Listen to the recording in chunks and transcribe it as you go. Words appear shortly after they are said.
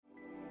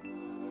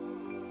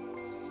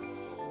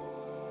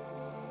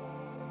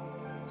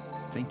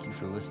Thank you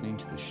for listening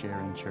to the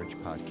Sharon Church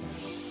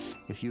podcast.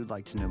 If you would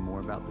like to know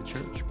more about the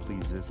church,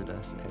 please visit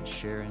us at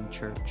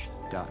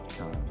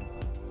sharonchurch.com.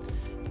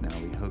 Now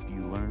we hope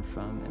you learn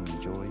from and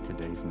enjoy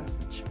today's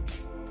message.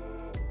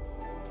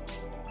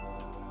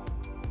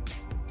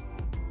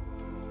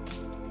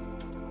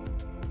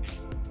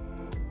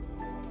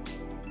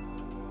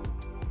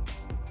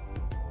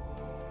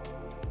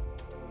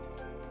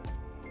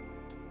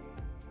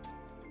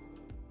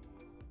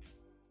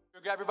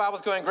 Grab your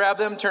Bibles, go and grab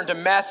them. Turn to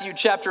Matthew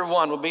chapter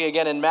 1. We'll be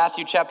again in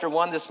Matthew chapter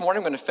 1 this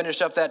morning. We're going to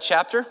finish up that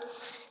chapter.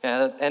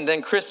 And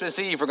then Christmas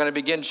Eve, we're going to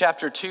begin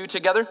chapter 2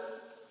 together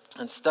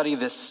and study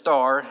this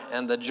star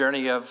and the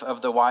journey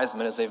of the wise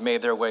men as they've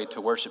made their way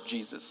to worship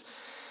Jesus.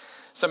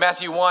 So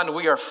Matthew 1,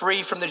 we are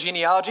free from the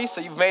genealogy.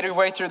 So you've made your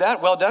way through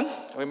that. Well done.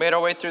 We made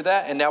our way through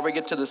that. And now we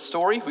get to the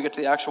story. We get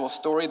to the actual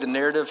story, the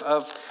narrative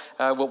of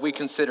what we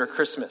consider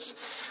Christmas.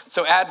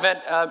 So Advent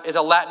is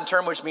a Latin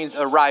term which means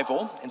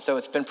arrival, and so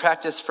it's been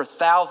practiced for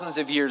thousands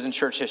of years in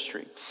church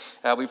history.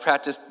 We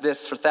practiced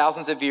this for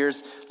thousands of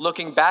years,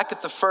 looking back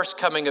at the first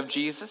coming of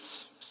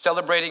Jesus,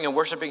 celebrating and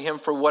worshiping him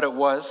for what it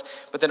was,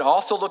 but then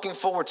also looking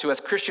forward to, as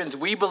Christians,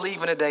 we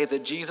believe in a day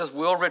that Jesus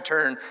will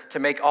return to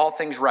make all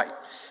things right,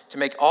 to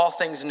make all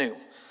things new,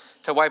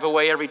 to wipe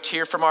away every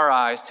tear from our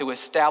eyes, to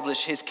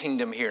establish his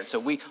kingdom here. And so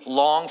we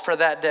long for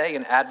that day,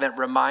 and Advent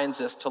reminds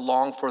us to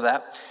long for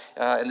that.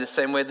 In the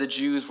same way the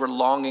Jews were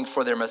longing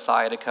for their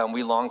Messiah to come,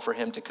 we long for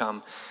him to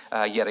come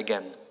yet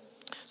again.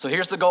 So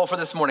here's the goal for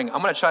this morning.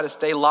 I'm going to try to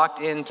stay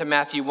locked into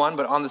Matthew 1,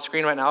 but on the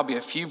screen right now will be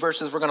a few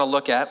verses we're going to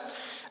look at.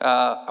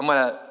 I'm going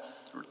to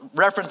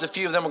reference a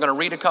few of them. We're going to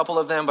read a couple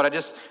of them, but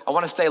I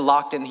want to stay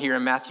locked in here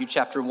in Matthew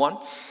chapter 1.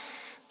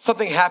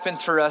 Something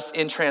happens for us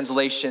in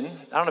translation.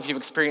 I don't know if you've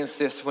experienced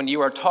this when you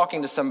are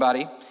talking to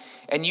somebody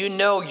and you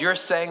know you're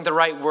saying the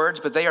right words,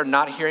 but they are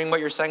not hearing what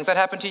you're saying. Does that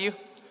happen to you?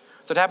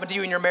 Does it happen to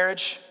you in your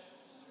marriage?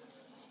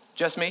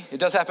 Just me? It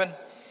does happen?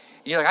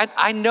 You're like,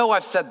 I know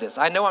I've said this.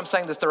 I know I'm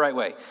saying this the right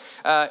way.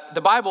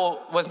 The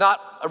Bible was not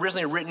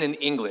originally written in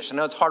English. I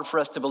know it's hard for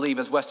us to believe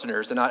as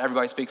Westerners that not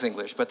everybody speaks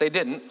English, but they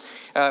didn't.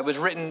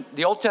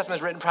 The Old Testament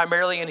is written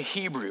primarily in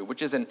Hebrew,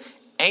 which is an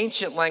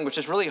ancient language.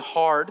 It's really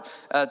hard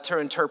to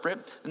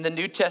interpret. And the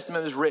New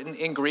Testament was written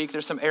in Greek.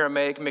 There's some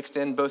Aramaic mixed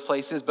in both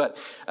places, but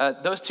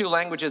those two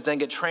languages then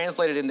get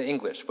translated into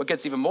English. What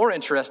gets even more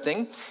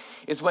interesting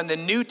is when the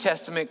New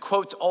Testament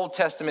quotes Old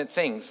Testament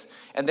things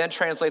and then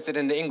translates it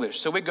into English.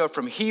 So we go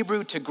from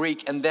Hebrew to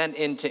Greek and then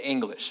into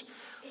English,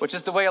 which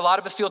is the way a lot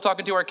of us feel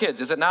talking to our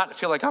kids. Is it not? I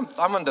feel like I'm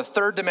on the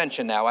third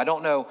dimension now. I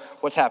don't know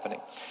what's happening.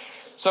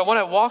 So I want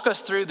to walk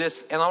us through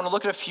this, and I want to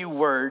look at a few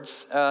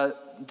words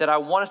that I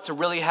want us to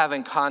really have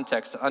in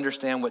context to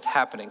understand what's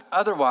happening.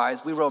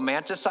 Otherwise, we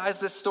romanticize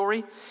this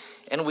story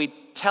and we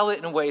tell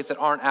it in ways that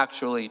aren't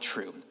actually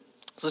true.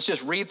 So let's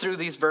just read through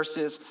these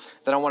verses,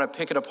 then I want to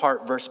pick it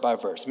apart verse by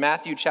verse.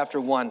 Matthew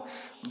chapter 1,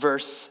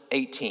 verse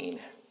 18.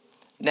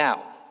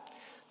 Now,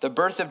 the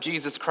birth of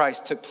Jesus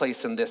Christ took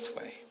place in this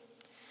way.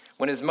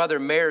 When his mother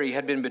Mary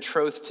had been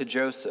betrothed to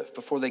Joseph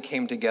before they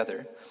came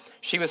together,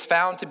 she was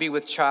found to be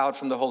with child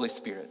from the Holy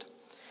Spirit.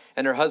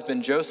 And her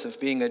husband Joseph,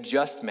 being a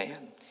just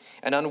man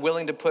and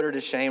unwilling to put her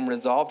to shame,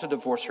 resolved to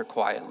divorce her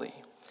quietly.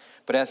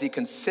 But as he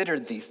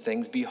considered these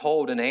things,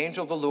 behold, an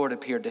angel of the Lord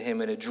appeared to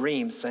him in a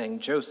dream, saying,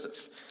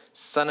 Joseph,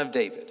 son of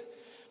David,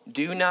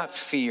 do not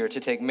fear to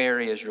take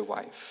Mary as your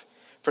wife,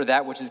 for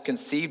that which is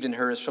conceived in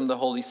her is from the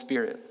Holy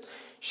Spirit.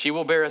 She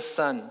will bear a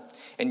son,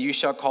 and you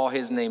shall call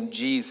his name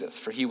Jesus,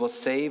 for he will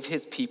save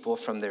his people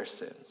from their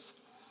sins.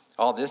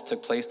 All this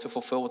took place to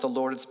fulfill what the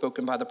Lord had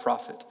spoken by the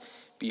prophet.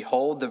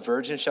 Behold, the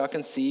virgin shall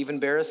conceive and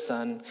bear a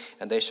son,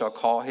 and they shall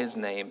call his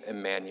name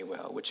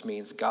Emmanuel, which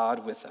means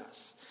God with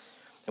us.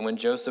 And when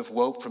Joseph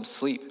woke from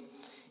sleep,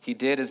 he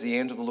did as the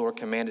angel of the Lord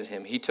commanded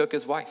him. He took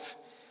his wife,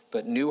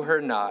 but knew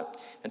her not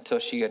until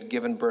she had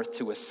given birth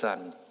to a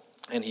son,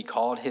 and he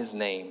called his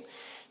name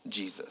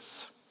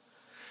Jesus.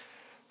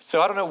 So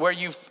I don't know where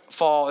you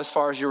fall as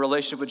far as your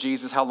relationship with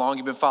Jesus, how long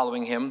you've been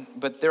following him,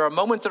 but there are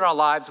moments in our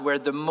lives where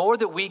the more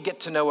that we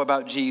get to know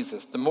about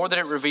Jesus, the more that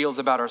it reveals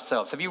about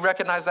ourselves. Have you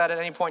recognized that at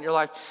any point in your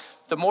life?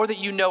 The more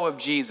that you know of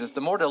Jesus,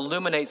 the more it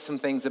illuminates some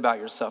things about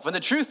yourself. And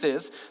the truth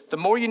is, the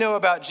more you know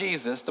about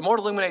Jesus, the more it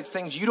illuminates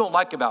things you don't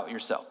like about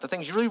yourself, the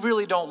things you really,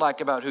 really don't like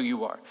about who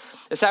you are.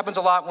 This happens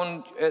a lot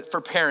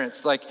for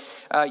parents. Like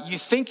you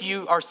think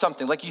you are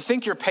something, like you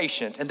think you're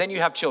patient, and then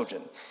you have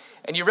children.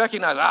 And you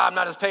recognize, I'm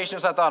not as patient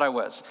as I thought I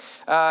was.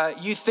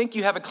 You think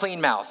you have a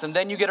clean mouth, and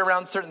then you get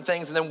around certain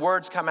things, and then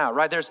words come out,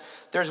 right?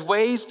 There's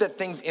ways that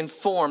things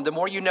inform. The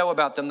more you know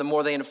about them, the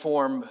more they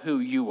inform who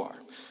you are.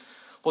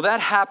 Well, that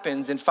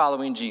happens in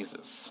following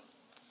Jesus.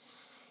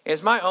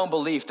 It's my own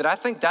belief that I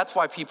think that's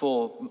why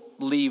people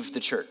leave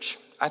the church.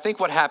 I think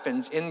what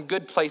happens in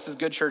good places,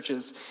 good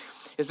churches,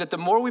 is that the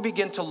more we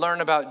begin to learn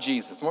about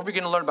Jesus, the more we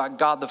begin to learn about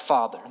God the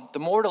Father, the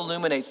more it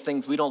illuminates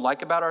things we don't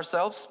like about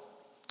ourselves.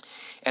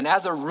 And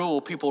as a rule,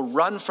 people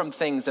run from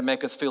things that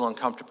make us feel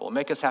uncomfortable,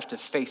 make us have to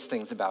face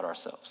things about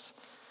ourselves.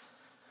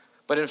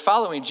 But in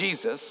following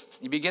Jesus,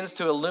 he begins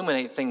to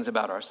illuminate things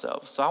about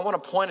ourselves. So I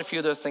want to point a few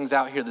of those things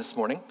out here this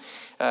morning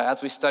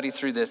as we study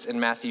through this in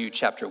Matthew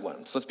chapter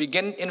 1. So let's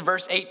begin in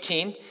verse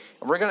 18.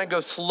 And we're going to go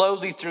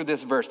slowly through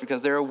this verse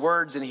because there are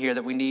words in here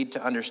that we need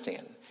to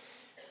understand.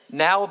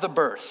 Now the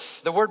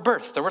birth. The word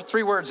birth, there were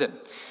 3 words in.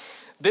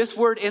 This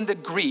word in the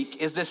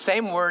Greek is the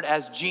same word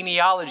as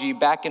genealogy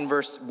back in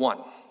verse 1.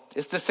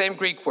 It's the same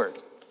Greek word.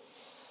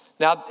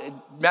 Now,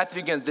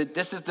 Matthew begins,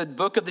 this is the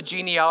book of the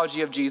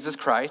genealogy of Jesus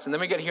Christ. And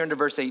then we get here into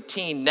verse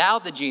 18, now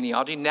the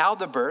genealogy, now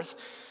the birth.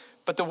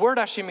 But the word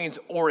actually means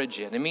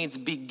origin. It means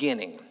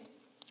beginning.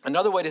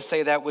 Another way to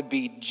say that would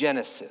be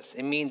Genesis.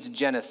 It means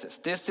Genesis.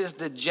 This is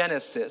the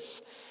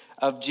Genesis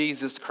of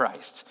Jesus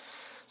Christ.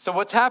 So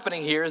what's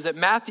happening here is that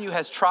Matthew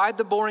has tried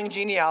the boring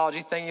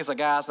genealogy thing. He's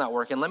like, it's not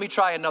working. Let me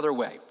try another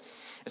way.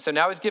 And so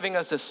now he's giving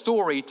us a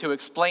story to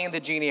explain the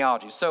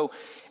genealogy. So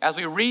as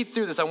we read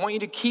through this, I want you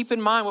to keep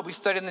in mind what we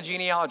studied in the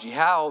genealogy,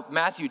 how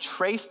Matthew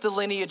traced the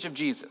lineage of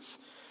Jesus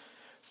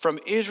from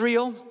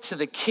Israel to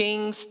the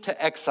kings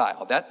to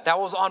exile. That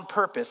was on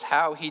purpose,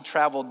 how he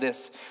traveled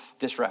this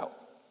route.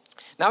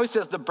 Now he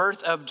says the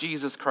birth of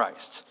Jesus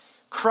Christ.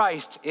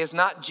 Christ is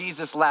not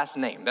Jesus' last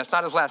name. That's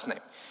not his last name.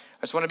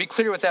 I just want to be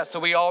clear with that so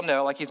we all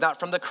know, like he's not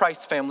from the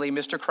Christ family,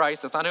 Mr.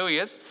 Christ. That's not who he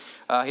is.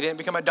 He didn't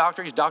become a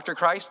doctor. He's Dr.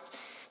 Christ.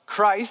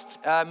 Christ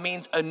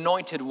means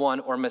anointed one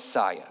or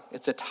Messiah.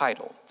 It's a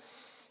title.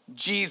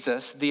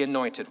 Jesus, the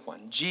anointed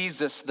one.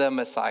 Jesus, the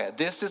Messiah.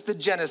 This is the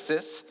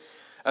genesis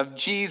of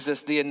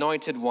Jesus, the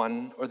anointed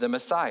one or the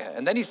Messiah.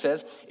 And then he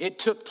says, it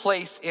took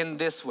place in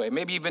this way.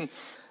 Maybe you've been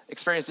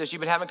experienced this. You've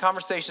been having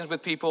conversations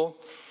with people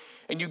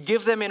and you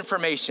give them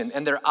information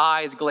and their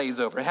eyes glaze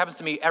over. It happens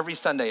to me every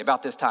Sunday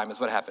about this time is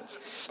what happens.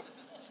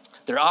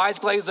 Their eyes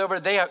glaze over.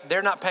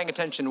 They're not paying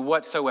attention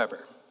whatsoever.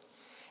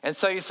 And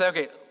so you say,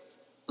 okay,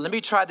 let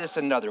me try this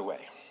another way.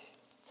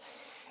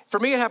 For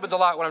me, it happens a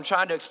lot when I'm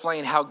trying to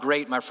explain how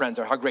great my friends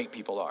are, how great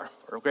people are,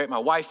 or how great my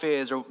wife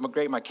is, or how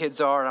great my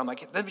kids are. And I'm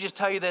like, let me just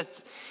tell you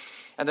this.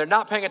 And they're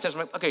not paying attention.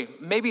 I'm like, okay,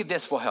 maybe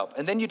this will help.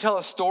 And then you tell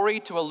a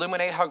story to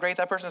illuminate how great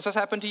that person is. Has this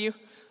happened to you?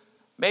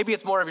 Maybe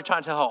it's more of you're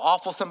trying to tell how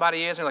awful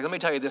somebody is. And you're like, let me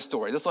tell you this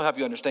story. This will help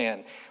you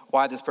understand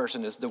why this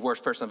person is the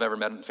worst person I've ever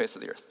met on the face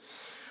of the earth.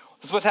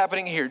 This is what's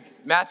happening here.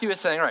 Matthew is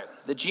saying, all right,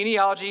 the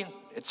genealogy,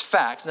 it's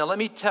facts. Now let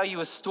me tell you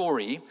a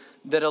story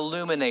that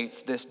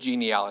illuminates this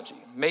genealogy.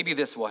 Maybe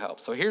this will help.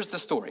 So here's the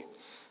story,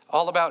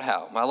 all about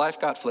how my life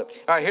got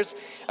flipped. All right, here's,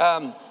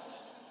 I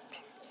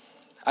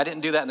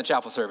didn't do that in the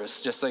chapel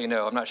service, just so you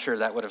know. I'm not sure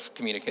that would have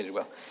communicated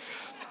well.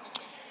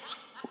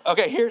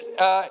 Okay,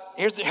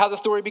 here's how the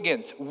story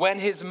begins. When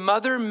his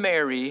mother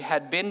Mary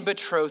had been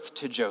betrothed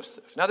to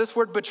Joseph. Now this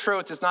word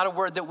betrothed is not a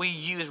word that we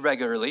use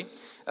regularly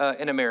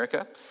in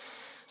America.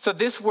 So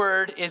this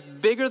word is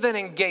bigger than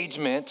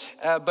engagement,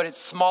 but it's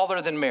smaller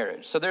than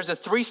marriage. So there's a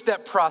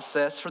 3-step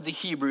process for the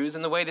Hebrews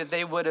in the way that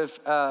they would have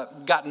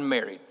gotten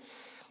married.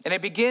 And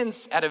it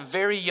begins at a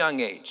very young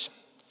age.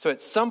 So at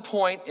some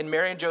point in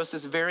Mary and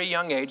Joseph's very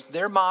young age,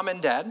 their mom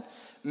and dad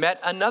met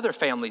another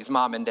family's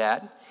mom and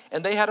dad,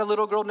 and they had a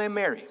little girl named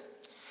Mary.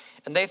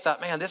 And they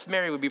thought, man, this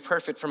Mary would be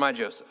perfect for my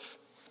Joseph.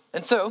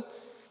 And so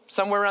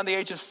somewhere around the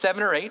age of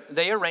 7 or 8,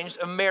 they arranged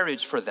a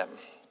marriage for them.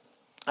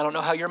 I don't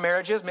know how your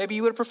marriage is. Maybe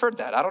you would have preferred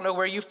that. I don't know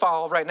where you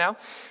fall right now,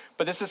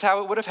 but this is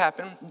how it would have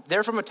happened.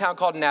 They're from a town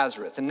called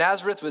Nazareth. And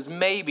Nazareth was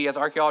maybe, as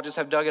archaeologists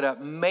have dug it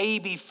up,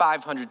 maybe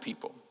 500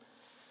 people.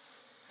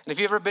 And if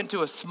you've ever been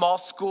to a small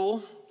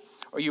school,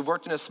 or you've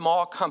worked in a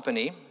small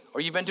company,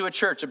 or you've been to a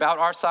church about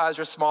our size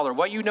or smaller,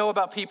 what you know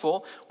about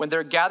people when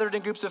they're gathered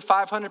in groups of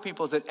 500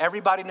 people is that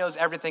everybody knows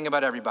everything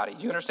about everybody.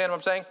 You understand what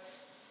I'm saying?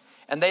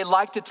 And they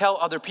like to tell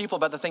other people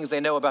about the things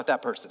they know about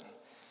that person.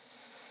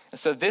 And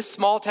so this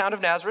small town of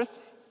Nazareth,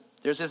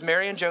 there's this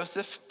Mary and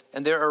Joseph,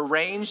 and they're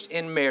arranged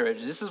in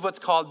marriage. This is what's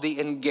called the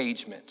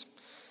engagement.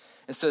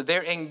 And so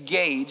they're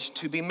engaged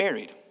to be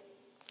married.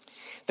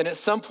 Then at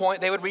some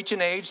point, they would reach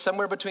an age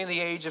somewhere between the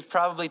age of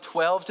probably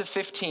 12 to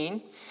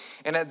 15.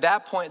 And at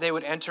that point, they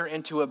would enter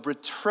into a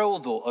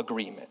betrothal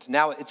agreement.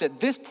 Now, it's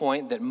at this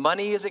point that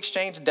money is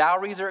exchanged,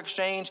 dowries are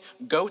exchanged,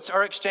 goats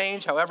are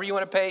exchanged, however you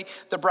want to pay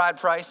the bride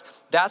price.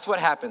 That's what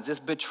happens, this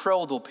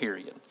betrothal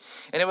period.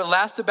 And it would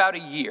last about a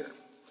year.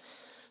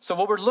 So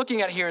what we're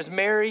looking at here is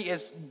Mary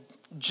is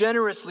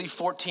generously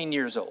 14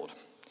 years old.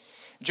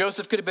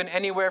 Joseph could have been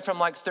anywhere from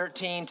like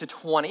 13 to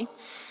 20.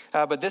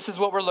 But this is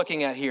what we're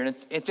looking at here. And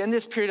it's in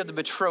this period of the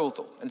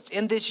betrothal. And it's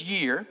in this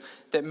year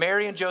that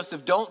Mary and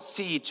Joseph don't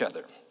see each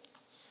other.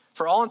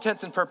 For all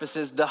intents and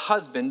purposes, the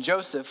husband,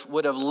 Joseph,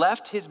 would have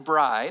left his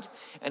bride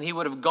and he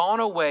would have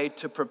gone away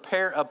to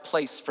prepare a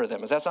place for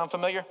them. Does that sound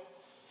familiar?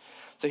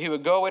 So he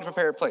would go away to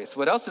prepare a place.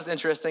 What else is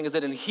interesting is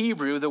that in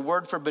Hebrew, the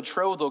word for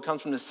betrothal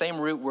comes from the same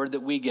root word that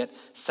we get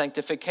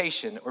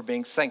sanctification or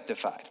being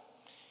sanctified.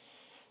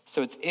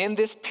 So it's in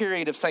this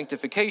period of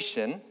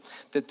sanctification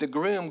that the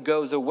groom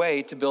goes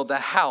away to build a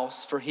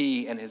house for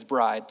he and his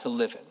bride to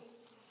live in.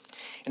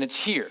 And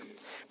it's here.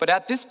 But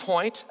at this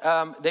point,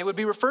 they would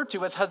be referred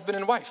to as husband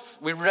and wife.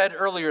 We read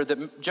earlier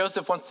that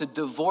Joseph wants to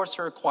divorce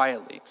her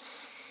quietly.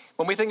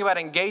 When we think about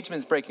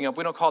engagements breaking up,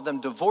 we don't call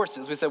them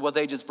divorces. We say, well,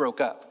 they just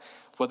broke up.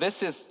 Well,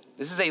 this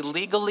is a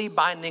legally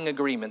binding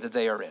agreement that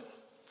they are in.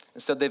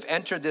 And so they've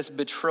entered this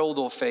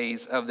betrothal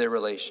phase of their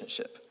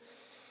relationship.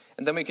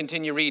 And then we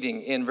continue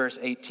reading in verse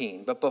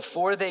 18. But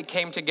before they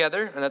came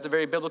together, and that's a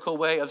very biblical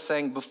way of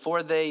saying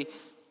before they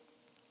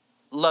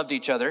loved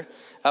each other,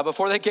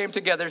 before they came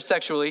together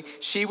sexually,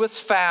 she was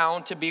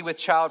found to be with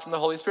child from the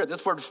Holy Spirit.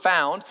 This word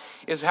found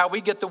is how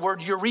we get the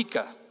word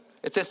eureka.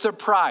 It's a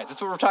surprise. That's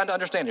what we're trying to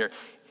understand here.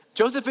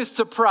 Joseph is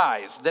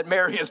surprised that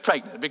Mary is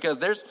pregnant because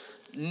there's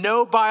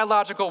no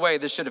biological way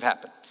this should have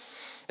happened.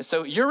 And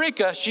so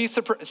eureka, she's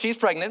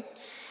pregnant.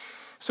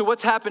 So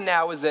what's happened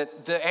now is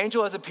that the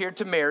angel has appeared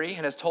to Mary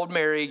and has told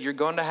Mary, you're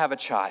going to have a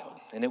child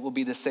and it will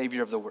be the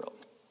Savior of the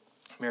world.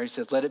 Mary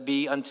says, let it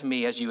be unto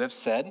me as you have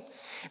said.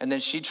 And then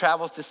she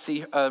travels to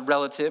see a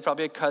relative,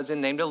 probably a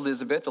cousin named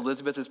Elizabeth.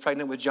 Elizabeth is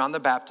pregnant with John the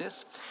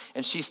Baptist.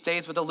 And she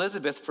stays with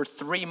Elizabeth for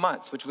 3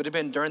 months, which would have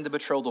been during the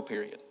betrothal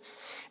period.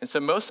 And so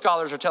most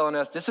scholars are telling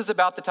us this is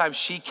about the time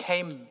she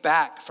came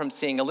back from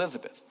seeing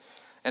Elizabeth.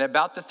 And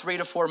about the 3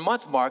 to 4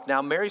 month mark,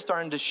 now Mary's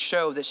starting to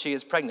show that she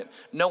is pregnant.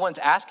 No one's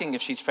asking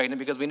if she's pregnant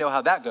because we know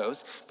how that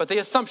goes. But the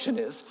assumption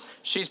is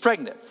she's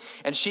pregnant.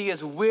 And she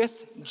is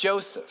with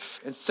Joseph.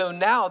 And so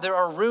now there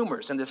are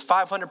rumors in this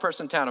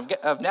 500-person town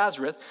of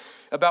Nazareth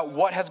about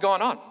what has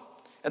gone on.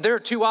 And there are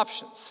 2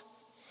 options.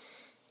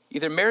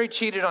 Either Mary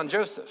cheated on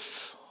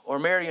Joseph or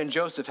Mary and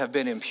Joseph have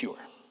been impure.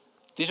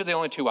 These are the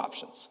only 2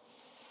 options.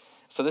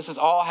 So this is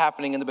all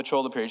happening in the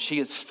betrothal period. She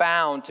is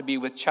found to be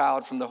with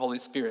child from the Holy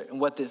Spirit.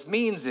 And what this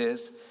means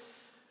is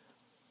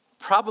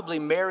probably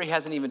Mary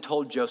hasn't even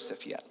told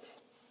Joseph yet.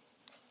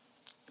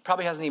 He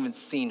probably hasn't even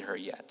seen her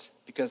yet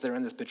because they're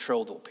in this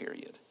betrothal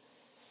period.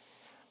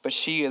 But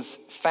she is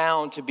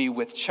found to be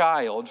with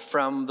child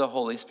from the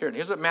Holy Spirit.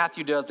 Here's what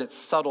Matthew does that's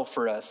subtle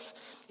for us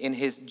in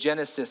his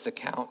Genesis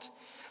account,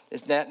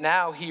 is that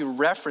now he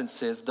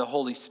references the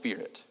Holy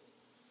Spirit.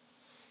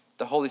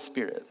 The Holy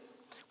Spirit.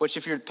 Which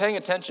if you're paying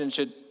attention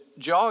should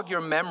jog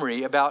your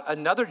memory about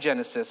another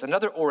Genesis,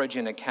 another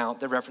origin account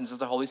that references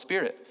the Holy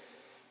Spirit.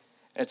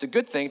 And it's a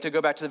good thing to go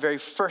back to the very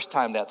first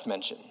time that's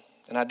mentioned.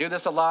 And I do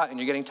this a lot and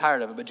you're getting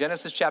tired of it, but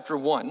Genesis chapter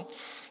 1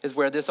 is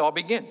where this all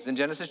begins. In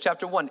Genesis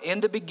chapter 1, in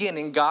the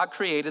beginning, God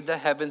created the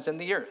heavens and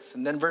the earth.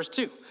 And then verse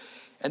 2,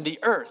 and the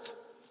earth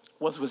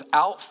was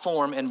without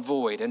form and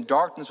void, and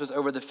darkness was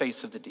over the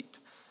face of the deep.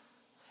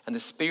 And the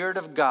Spirit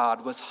of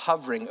God was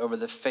hovering over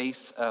the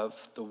face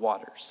of the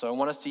waters. So I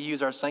want us to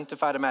use our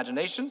sanctified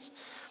imaginations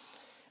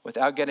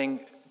without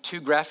getting too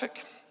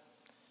graphic.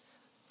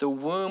 The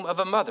womb of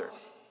a mother.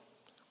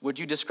 Would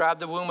you describe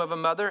the womb of a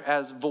mother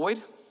as void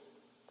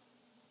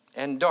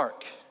and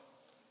dark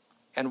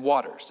and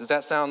waters? Does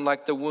that sound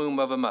like the womb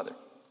of a mother?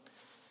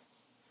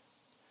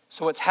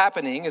 So what's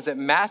happening is that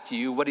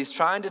Matthew, what he's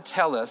trying to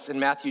tell us in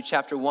Matthew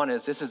chapter 1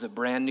 is this is a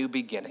brand new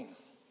beginning.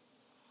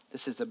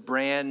 This is a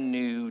brand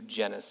new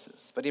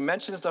Genesis. But he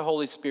mentions the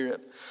Holy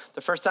Spirit. The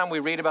first time we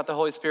read about the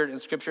Holy Spirit in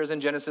Scripture is in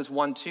Genesis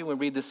 1:2. We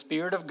read the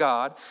Spirit of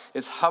God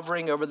is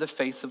hovering over the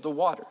face of the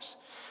waters.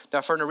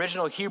 Now for an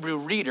original Hebrew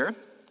reader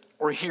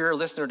or hearer,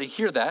 listener to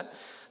hear that,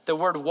 the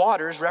word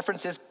waters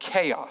references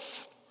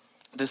chaos.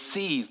 The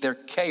seas, they're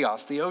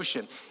chaos. The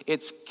ocean,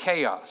 it's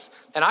chaos.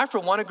 And I for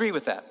one agree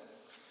with that.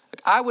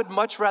 I would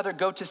much rather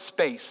go to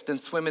space than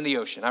swim in the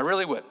ocean. I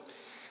really would.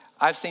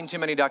 I've seen too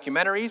many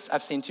documentaries.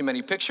 I've seen too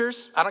many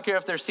pictures. I don't care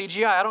if they're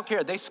CGI. I don't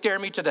care. They scare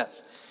me to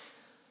death.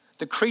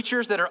 The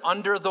creatures that are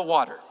under the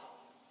water.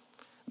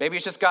 Maybe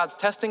it's just God's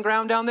testing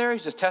ground down there.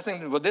 He's just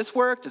testing, will this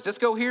work? Does this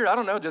go here? I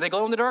don't know. Do they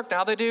glow in the dark?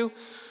 Now they do.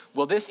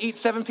 Will this eat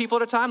 7 people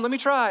at a time? Let me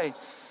try.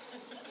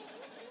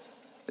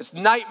 It's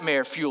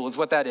nightmare fuel is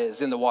what that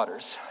is in the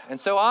waters. And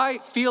so I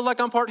feel like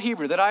I'm part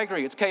Hebrew, that I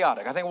agree. It's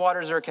chaotic. I think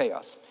waters are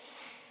chaos.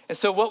 And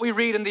so what we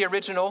read in the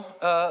original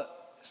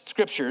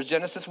Scriptures,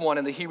 Genesis 1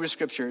 in the Hebrew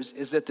Scriptures,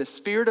 is that the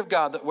Spirit of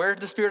God, where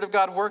the Spirit of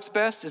God works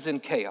best is in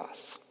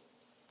chaos.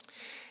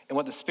 And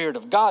what the Spirit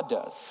of God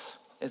does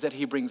is that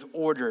he brings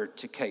order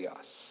to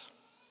chaos.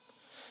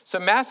 So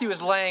Matthew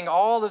is laying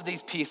all of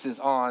these pieces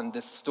on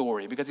this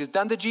story because he's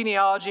done the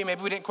genealogy.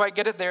 Maybe we didn't quite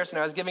get it there, so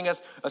now he's giving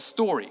us a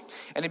story.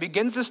 And he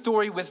begins the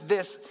story with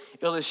this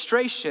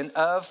illustration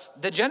of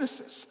the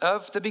Genesis,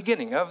 of the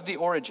beginning, of the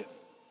origin.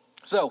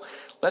 So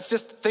let's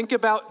just think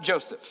about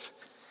Joseph.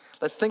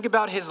 Let's think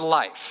about his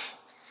life.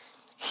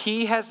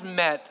 He has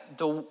met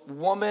the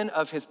woman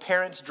of his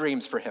parents'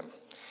 dreams for him.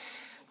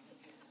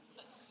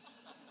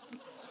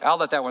 I'll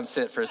let that one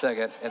sit for a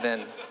second and then.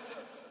 All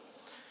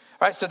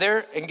right, so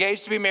they're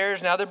engaged to be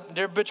married. Now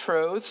they're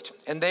betrothed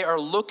and they are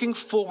looking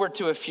forward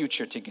to a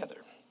future together.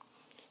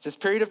 This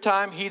period of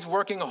time, he's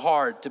working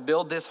hard to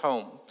build this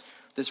home,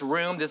 this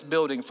room, this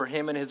building for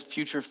him and his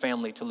future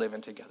family to live in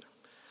together.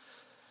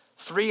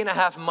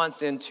 3.5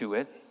 months into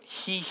it,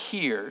 he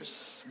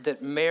hears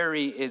that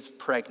Mary is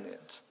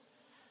pregnant.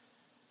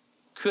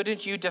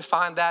 Couldn't you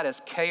define that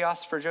as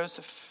chaos for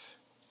Joseph?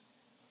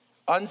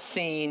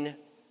 Unseen,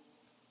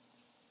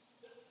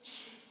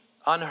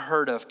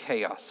 unheard of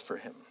chaos for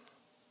him.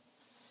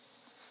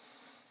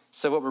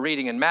 So what we're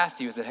reading in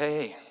Matthew is that,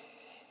 hey,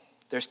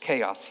 There's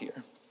chaos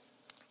here,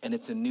 and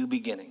it's a new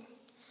beginning.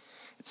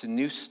 It's a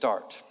new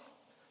start.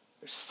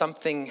 There's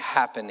something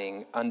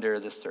happening under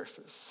the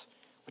surface,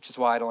 which is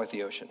why I don't like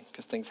the ocean,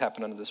 because things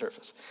happen under the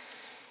surface.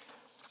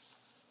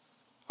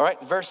 All right,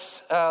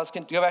 let's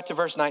go back to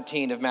verse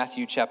 19 of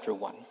Matthew chapter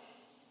 1.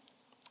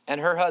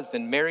 And her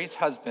husband, Mary's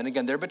husband,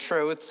 again, they're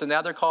betrothed, so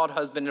now they're called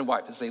husband and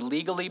wife. It's a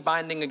legally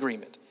binding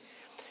agreement.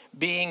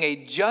 Being a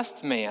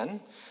just man,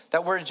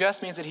 that word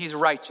just means that he's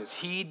righteous.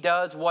 He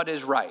does what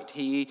is right.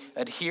 He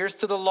adheres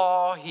to the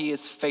law. He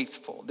is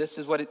faithful. This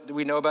is what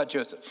we know about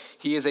Joseph.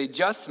 He is a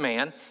just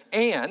man,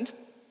 and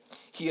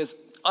he is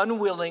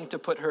unwilling to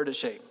put her to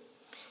shame.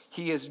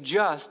 He is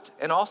just,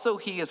 and also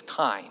he is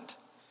kind.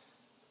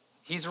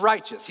 He's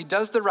righteous. He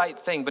does the right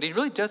thing, but he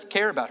really does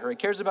care about her. He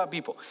cares about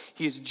people.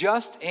 He's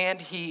just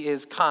and he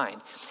is kind.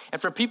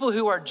 And for people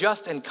who are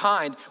just and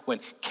kind, when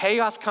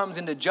chaos comes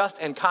into just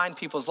and kind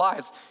people's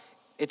lives,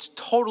 it's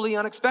totally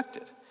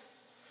unexpected.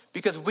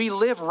 Because we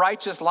live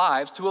righteous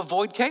lives to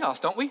avoid chaos,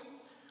 don't we?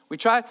 We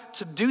try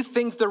to do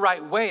things the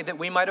right way that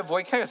we might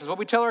avoid chaos. That's what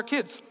we tell our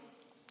kids.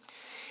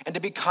 And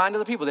to be kind to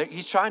the people.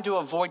 He's trying to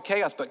avoid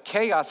chaos, but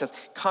chaos has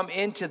come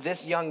into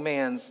this young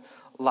man's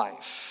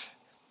life.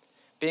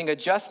 Being a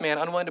just man,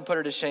 unwilling to put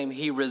her to shame,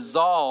 he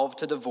resolved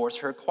to divorce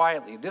her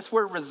quietly. This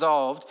word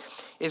resolved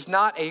is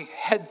not a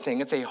head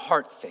thing, it's a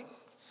heart thing.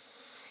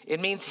 It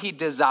means he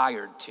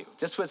desired to.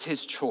 This was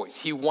his choice.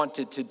 He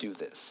wanted to do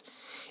this.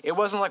 It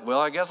wasn't like,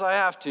 well, I guess I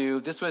have to.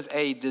 This was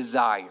a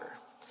desire.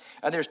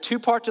 And there's two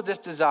parts of this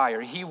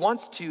desire. He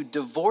wants to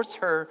divorce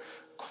her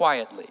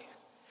quietly.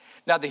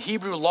 Now, the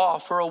Hebrew law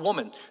for a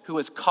woman who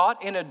is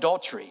caught in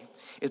adultery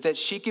is that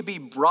she could be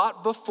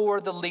brought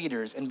before the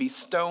leaders and be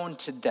stoned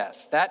to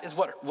death. That is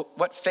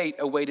what fate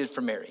awaited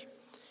for Mary.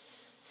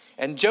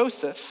 And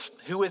Joseph,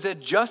 who is a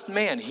just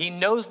man, he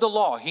knows the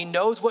law. He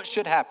knows what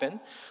should happen,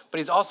 but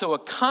he's also a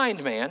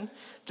kind man,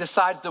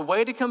 decides the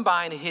way to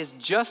combine his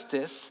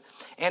justice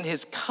and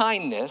his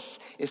kindness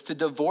is to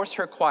divorce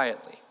her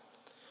quietly.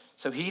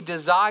 So he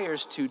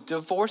desires to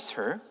divorce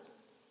her,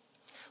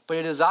 but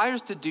he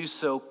desires to do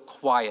so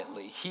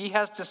quietly. He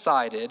has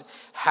decided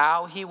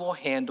how he will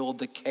handle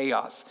the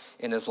chaos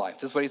in his life.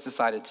 This is what he's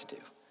decided to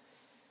do.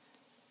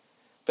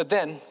 But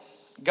then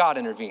God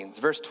intervenes.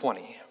 Verse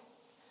 20.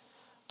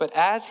 But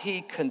as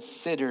he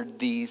considered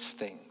these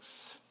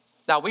things.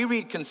 Now we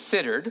read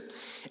considered,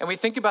 and we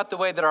think about the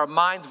way that our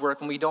minds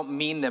work when we don't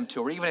mean them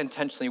to, or even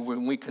intentionally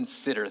when we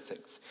consider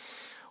things.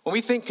 When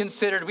we think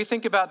considered, we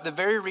think about the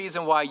very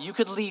reason why you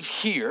could leave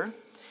here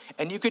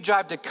and you could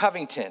drive to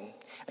Covington,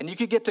 and you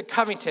could get to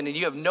Covington and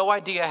you have no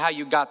idea how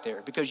you got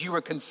there because you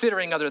were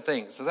considering other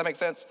things. Does that make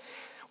sense?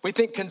 We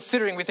think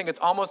considering, we think it's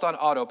almost on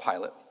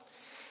autopilot.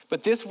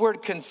 But this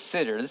word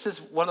consider, this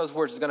is one of those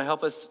words that's going to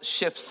help us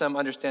shift some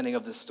understanding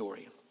of this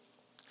story.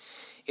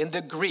 In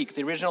the Greek,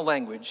 the original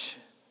language,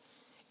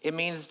 it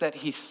means that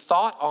he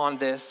thought on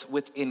this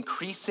with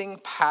increasing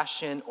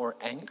passion or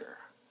anger.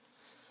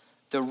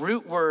 The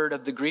root word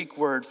of the Greek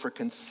word for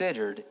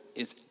considered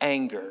is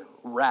anger,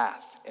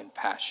 wrath, and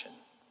passion.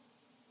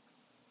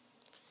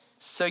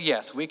 So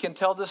yes, we can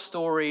tell the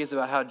stories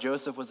about how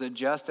Joseph was a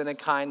just and a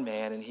kind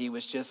man, and he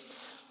was just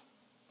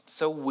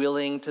so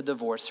willing to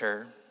divorce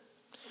her.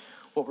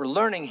 What we're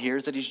learning here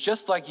is that he's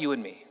just like you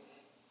and me.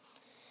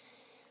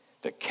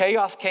 That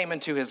chaos came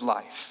into his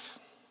life.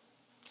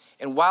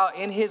 And while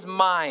in his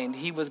mind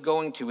he was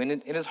going to, and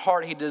in his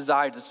heart he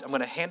desired this, I'm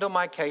going to handle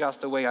my chaos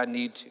the way I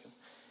need to.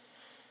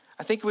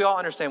 I think we all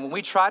understand when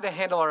we try to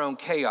handle our own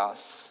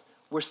chaos,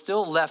 we're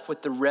still left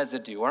with the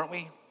residue, aren't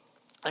we?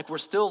 Like we're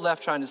still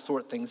left trying to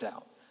sort things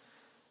out.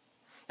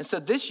 And so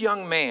this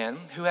young man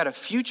who had a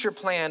future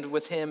planned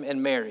with him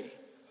and Mary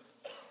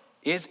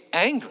is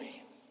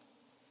angry.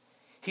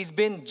 He's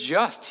been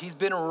just, he's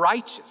been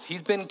righteous,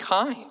 he's been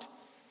kind.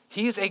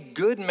 He is a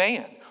good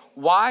man.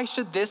 Why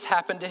should this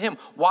happen to him?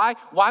 Why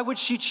would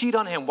she cheat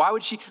on him? Why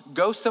would she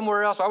go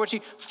somewhere else? Why would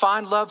she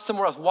find love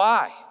somewhere else?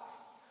 Why?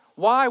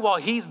 Why, while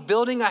he's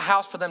building a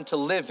house for them to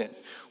live in,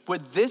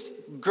 would this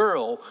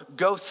girl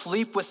go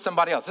sleep with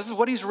somebody else? This is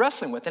what he's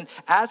wrestling with. And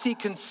as he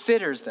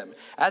considers them,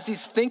 as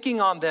he's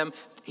thinking on them,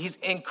 he's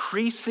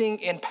increasing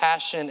in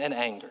passion and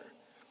anger.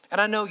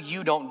 And I know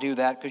you don't do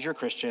that because you're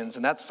Christians,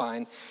 and that's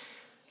fine.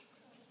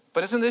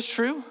 But isn't this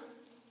true?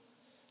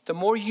 The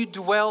more you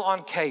dwell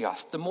on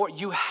chaos, the more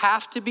you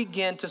have to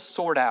begin to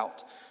sort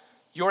out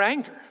your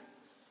anger.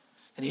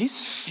 And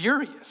he's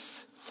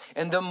furious.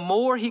 And the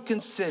more he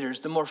considers,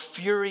 the more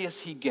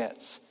furious he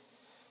gets.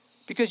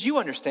 Because you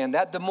understand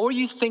that. The more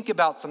you think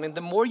about something,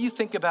 the more you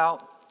think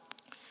about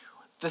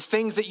the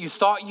things that you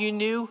thought you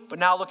knew, but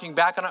now looking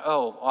back on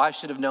it, I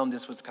should have known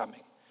this was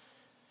coming.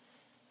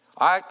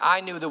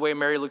 I knew the way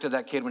Mary looked at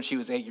that kid when she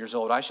was 8 years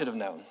old. I should have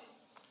known.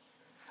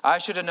 I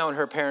should have known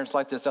her parents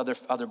liked this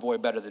other boy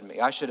better than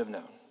me. I should have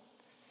known.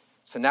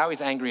 So now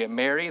he's angry at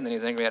Mary, and then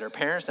he's angry at her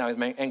parents. Now he's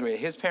angry at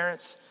his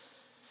parents.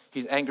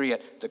 He's angry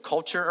at the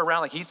culture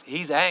around. Like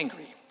he's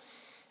angry,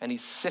 and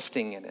he's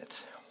sifting in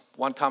it.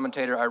 One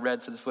commentator I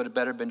read said this would have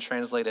better been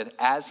translated,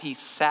 as he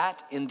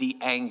sat in the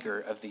anger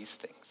of these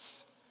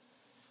things.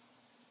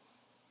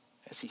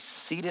 as he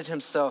seated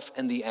himself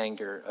in the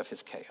anger of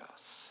his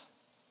chaos.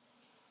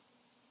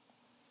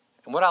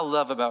 And what I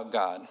love about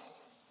God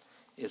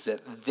is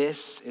that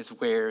this is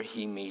where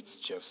he meets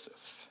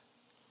Joseph.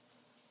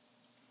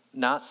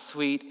 Not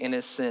sweet,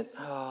 innocent,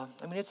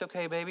 it's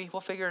okay, baby.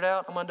 We'll figure it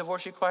out. I'm going to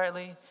divorce you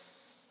quietly.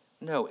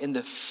 No, in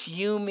the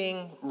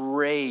fuming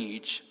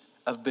rage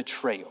of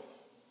betrayal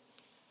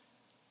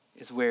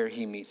is where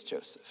he meets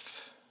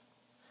Joseph.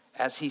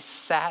 As he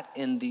sat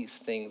in these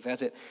things,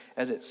 as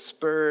it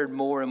spurred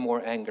more and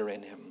more anger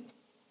in him.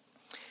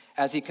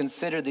 As he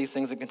considered these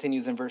things, it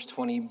continues in verse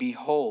 20,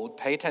 behold,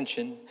 pay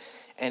attention,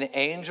 an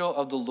angel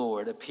of the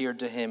Lord appeared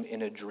to him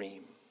in a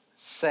dream,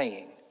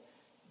 saying,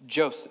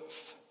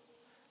 Joseph,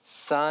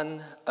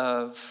 son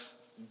of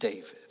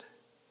David.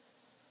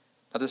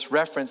 Now, this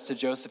reference to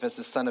Joseph as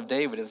the son of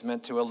David is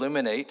meant to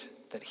illuminate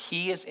that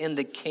he is in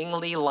the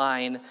kingly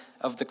line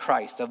of the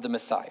Christ, of the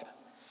Messiah.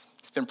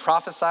 It's been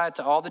prophesied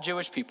to all the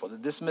Jewish people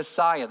that this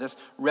Messiah, this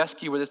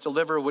rescuer, this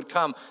deliverer would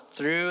come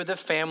through the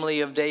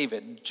family of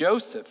David.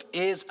 Joseph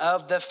is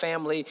of the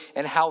family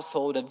and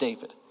household of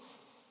David.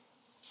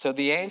 So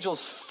the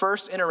angel's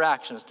first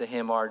interactions to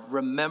him are,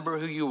 remember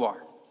who you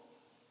are,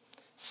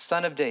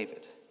 son of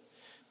David.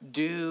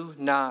 Do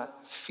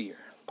not fear.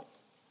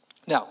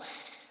 Now,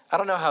 I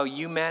don't know how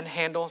you men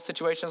handle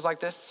situations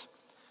like this,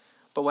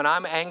 but when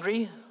I'm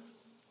angry,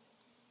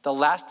 the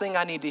last thing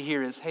I need to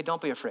hear is, hey,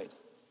 don't be afraid.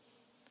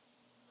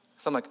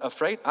 So I'm like,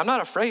 afraid? I'm not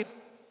afraid.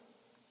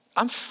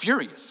 I'm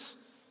furious.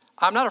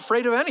 I'm not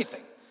afraid of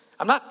anything.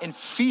 I'm not in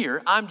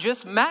fear. I'm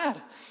just mad.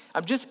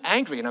 I'm just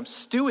angry and I'm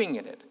stewing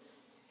in it.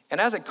 And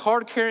as a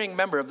card-carrying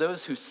member of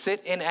those who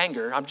sit in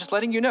anger, I'm just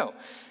letting you know,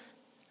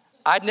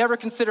 I'd never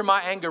consider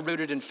my anger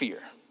rooted in fear.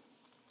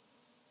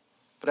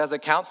 But as a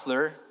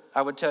counselor,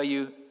 I would tell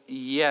you,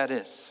 yeah, it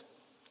is.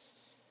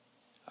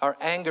 Our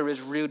anger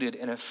is rooted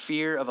in a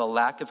fear of a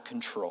lack of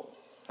control.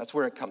 That's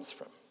where it comes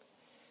from.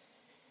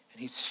 And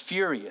he's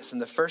furious.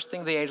 And the first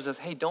thing the angel says,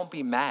 hey, don't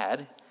be mad.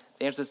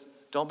 The angel says,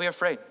 don't be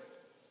afraid.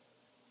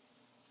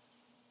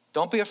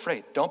 Don't be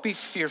afraid. Don't be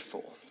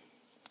fearful.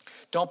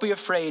 Don't be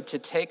afraid to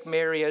take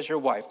Mary as your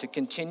wife, to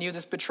continue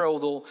this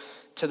betrothal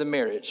to the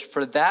marriage.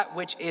 For that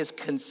which is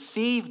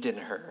conceived in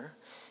her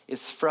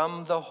is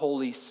from the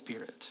Holy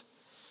Spirit.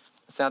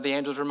 So now the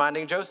angel's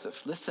reminding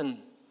Joseph, listen,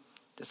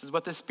 this is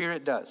what the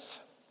Spirit does.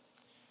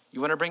 You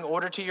want to bring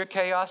order to your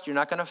chaos? You're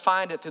not going to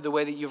find it through the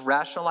way that you've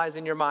rationalized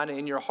in your mind and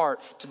in your heart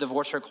to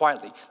divorce her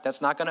quietly.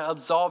 That's not going to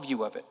absolve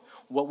you of it.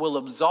 What will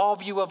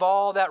absolve you of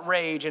all that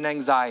rage and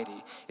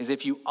anxiety is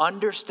if you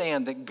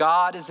understand that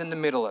God is in the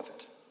middle of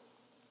it.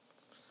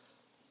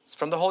 It's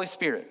from the Holy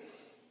Spirit.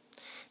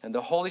 And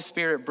the Holy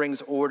Spirit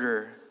brings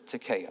order to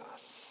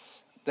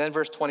chaos. Then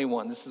verse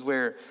 21, this is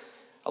where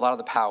a lot of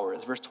the power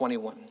is. Verse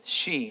 21,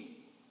 she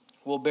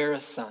will bear a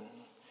son,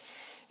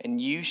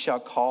 and you shall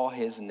call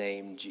his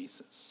name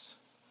Jesus.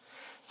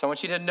 So I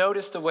want you to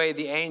notice the way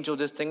the angel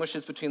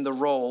distinguishes between the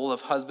role of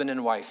husband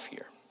and wife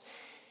here.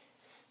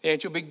 The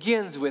angel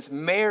begins with,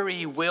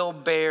 Mary will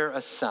bear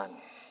a son.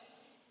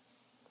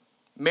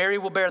 Mary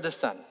will bear the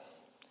son.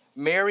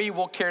 Mary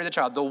will carry the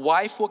child. The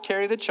wife will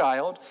carry the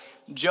child.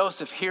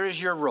 Joseph, here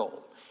is your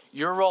role.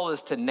 Your role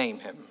is to name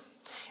him,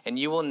 and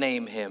you will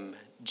name him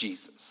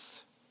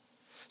Jesus.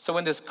 So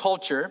in this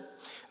culture,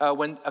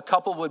 when a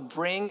couple would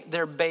bring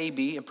their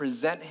baby and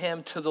present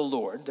him to the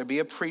Lord, there'd be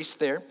a priest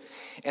there.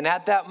 And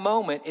at that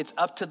moment, it's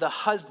up to the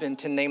husband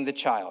to name the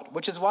child,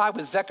 which is why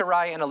with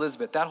Zechariah and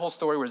Elizabeth, that whole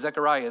story where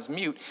Zechariah is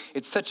mute,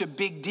 it's such a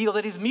big deal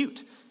that he's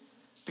mute.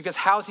 Because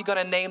how's he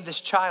going to name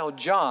this child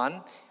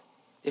John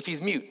if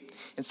he's mute?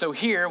 And so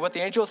here, what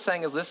the angel is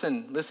saying is,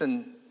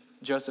 listen,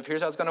 Joseph,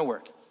 here's how it's going to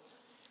work.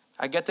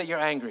 I get that you're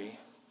angry,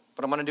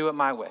 but I'm going to do it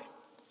my way.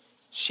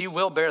 She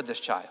will bear this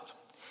child.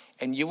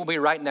 And you will be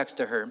right next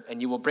to her,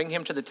 and you will bring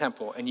him to the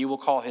temple, and you will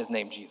call his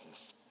name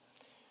Jesus.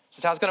 This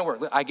is how it's going to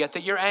work. I get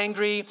that you're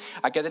angry.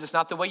 I get that it's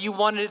not the way you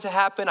wanted it to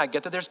happen. I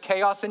get that there's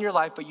chaos in your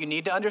life, but you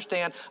need to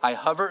understand, I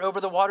hover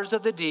over the waters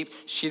of the deep.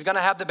 She's going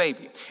to have the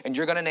baby, and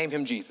you're going to name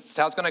him Jesus. This is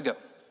how it's going to go.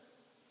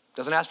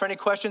 Doesn't ask for any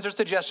questions or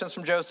suggestions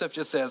from Joseph,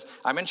 just says,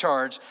 I'm in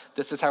charge.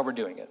 This is how we're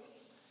doing it.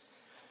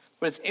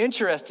 But it's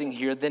interesting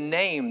here, the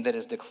name that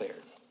is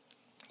declared.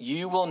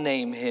 You will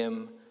name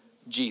him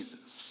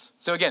Jesus.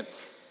 So again,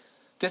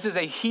 this is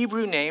a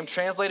Hebrew name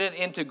translated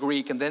into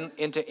Greek and then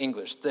into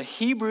English. The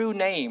Hebrew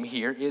name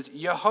here is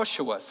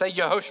Yehoshua. Say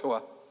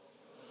Yehoshua.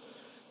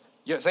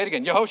 Say it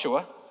again,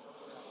 Yehoshua.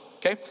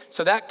 Okay,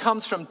 so that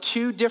comes from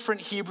two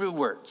different Hebrew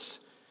words.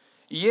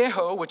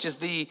 Yeho, which is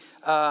the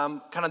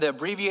kind of the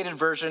abbreviated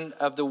version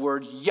of the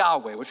word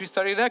Yahweh, which we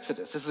studied in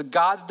Exodus. This is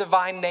God's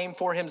divine name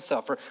for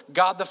himself, for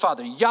God the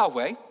Father,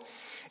 Yahweh.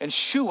 And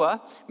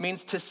Shua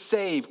means to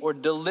save or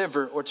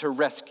deliver or to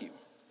rescue.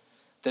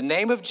 The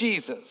name of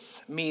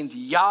Jesus means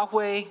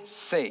Yahweh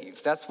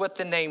saves. That's what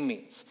the name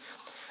means.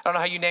 I don't know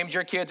how you named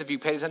your kids, if you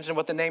paid attention to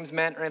what the names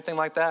meant or anything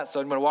like that.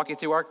 So I'm going to walk you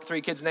through our three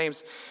kids'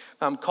 names.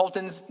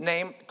 Colton's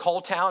name,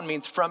 Coletown,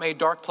 means from a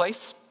dark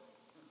place.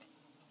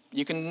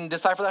 You can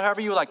decipher that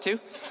however you would like to.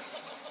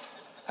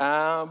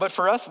 But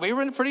for us, we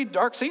were in a pretty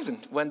dark season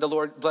when the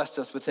Lord blessed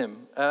us with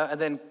him. And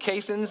then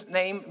Kason's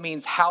name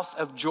means house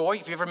of joy.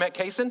 If you ever met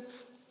Kason,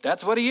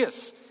 that's what he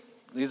is.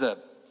 He's a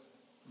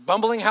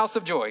bumbling house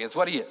of joy is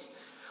what he is.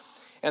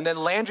 And then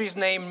Landry's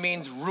name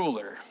means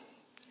ruler.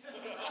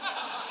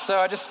 So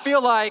I just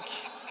feel like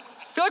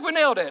we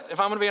nailed it, if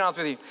I'm going to be honest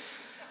with you.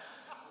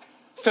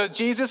 So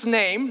Jesus'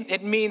 name,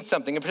 it means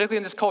something. And particularly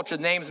in this culture,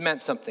 names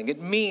meant something.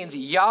 It means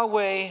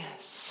Yahweh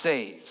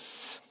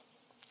saves.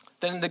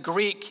 Then in the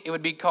Greek, it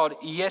would be called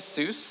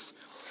Jesus.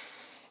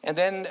 And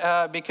then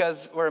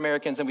because we're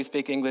Americans and we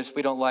speak English,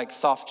 we don't like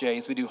soft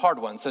J's, we do hard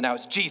ones. So now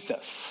it's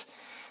Jesus.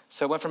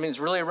 So it went from this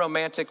really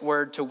romantic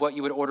word to what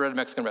you would order at a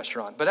Mexican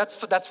restaurant. But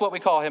that's what we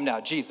call him now,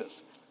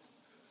 Jesus.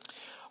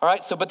 All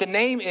right, but the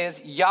name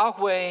is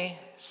Yahweh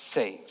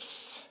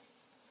saves.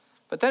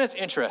 But then it's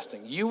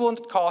interesting. You will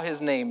call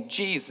his name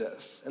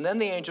Jesus. And then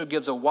the angel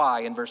gives a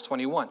Y in verse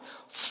 21.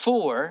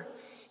 For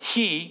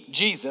he,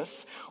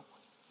 Jesus,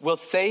 will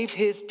save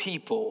his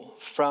people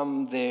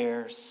from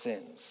their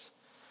sins.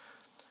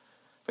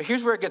 But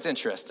here's where it gets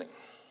interesting.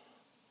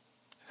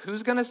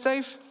 Who's going to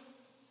save?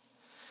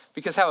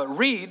 Because how it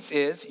reads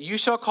is, you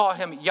shall call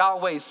him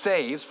Yahweh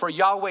saves, for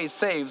Yahweh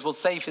saves will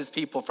save his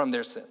people from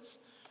their sins.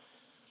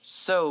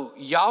 So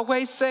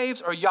Yahweh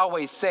saves or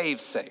Yahweh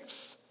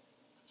saves?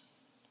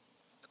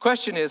 The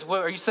question is,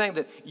 well, are you saying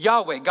that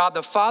Yahweh, God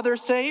the Father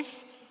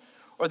saves,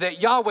 or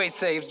that Yahweh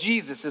saves,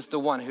 Jesus is the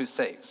one who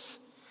saves?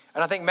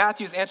 And I think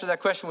Matthew's answer to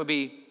that question would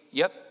be,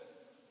 yep.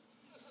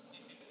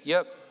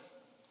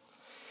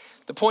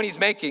 The point he's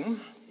making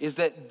is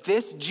that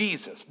this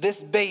Jesus,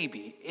 this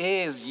baby,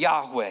 is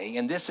Yahweh,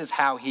 and this is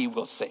how he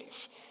will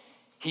save.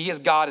 He is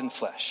God in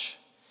flesh.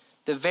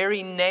 The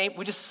very name,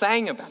 we just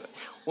sang about it.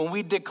 When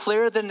we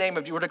declare the name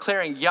of, we're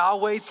declaring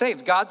Yahweh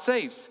saves, God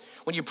saves.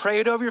 When you pray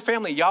it over your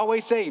family, Yahweh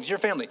saves your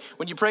family.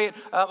 When you pray it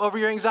over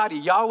your anxiety,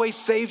 Yahweh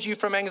saves you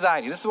from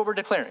anxiety. This is what we're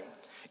declaring.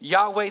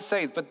 Yahweh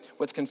saves. But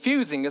what's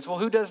confusing is, well,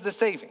 who does the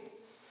saving?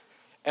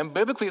 And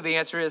biblically, the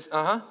answer is,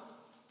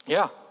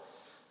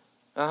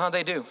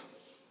 they do.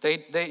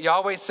 They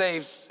Yahweh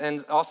saves,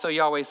 and also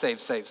Yahweh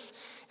saves.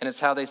 And it's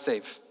how they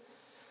save.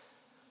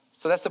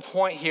 So that's the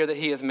point here that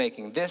he is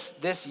making.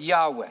 This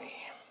Yahweh.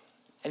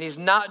 And he's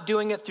not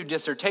doing it through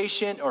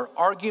dissertation or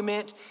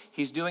argument.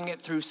 He's doing it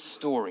through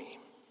story.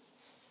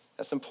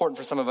 That's important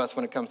for some of us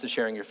when it comes to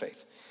sharing your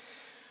faith.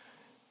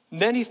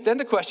 Then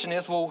the question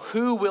is, well,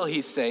 who will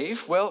he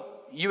save? Well,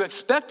 you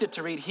expect it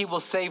to read, he will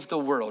save the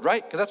world,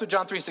 right? Because that's what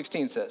John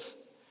 3:16 says.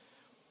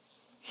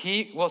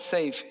 He will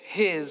save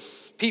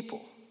his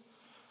people.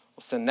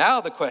 So now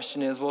the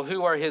question is, well,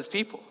 who are his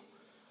people?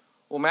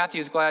 Well,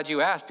 Matthew's glad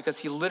you asked because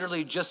he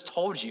literally just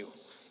told you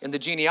in the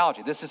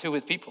genealogy, this is who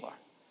his people are.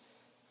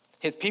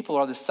 His people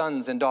are the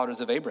sons and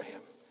daughters of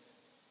Abraham.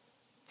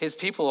 His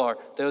people are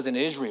those in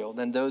Israel,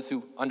 then those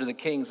who under the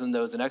kings and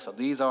those in exile.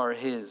 These are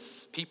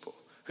his people.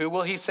 Who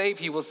will he save?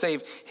 He will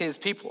save his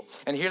people.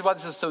 And here's why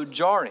this is so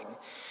jarring.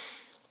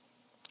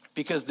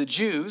 Because the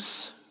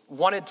Jews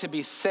wanted to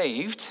be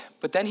saved,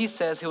 but then he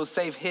says he will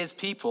save his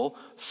people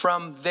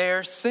from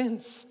their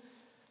sins.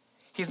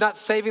 He's not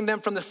saving them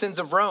from the sins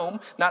of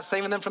Rome, not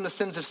saving them from the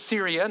sins of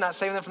Syria, not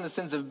saving them from the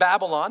sins of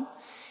Babylon.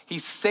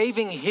 He's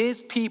saving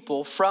his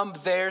people from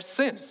their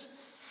sins.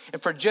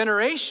 And for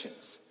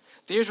generations,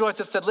 the Israelites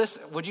have said,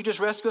 listen, would you just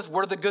rescue us?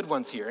 We're the good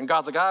ones here. And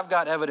God's like, I've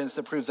got evidence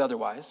that proves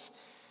otherwise.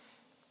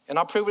 And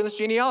I'll prove it in this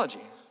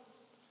genealogy.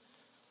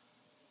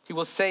 He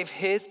will save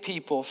his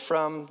people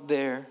from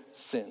their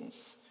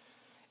sins.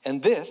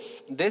 And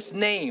this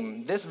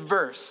name, this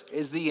verse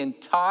is the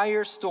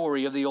entire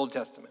story of the Old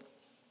Testament.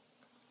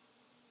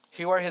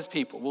 Who are his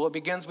people? Well, it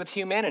begins with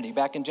humanity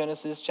back in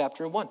Genesis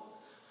chapter 1.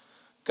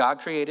 God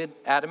created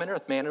Adam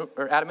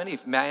and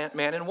Eve, man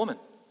and woman.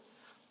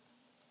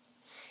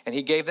 And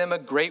he gave them a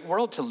great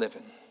world to live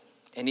in.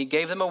 And he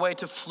gave them a way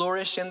to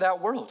flourish in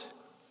that world.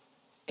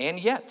 And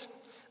yet,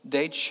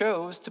 they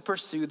chose to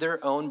pursue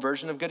their own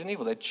version of good and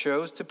evil. They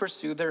chose to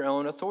pursue their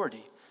own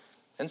authority.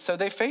 And so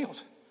they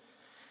failed.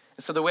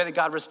 And so the way that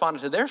God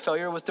responded to their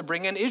failure was to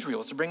bring in Israel,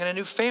 was to bring in a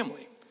new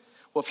family.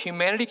 Well, if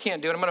humanity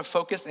can't do it, I'm going to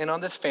focus in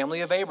on this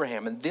family of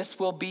Abraham. And this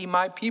will be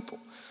my people,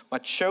 my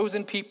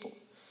chosen people.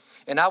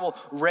 And I will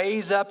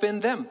raise up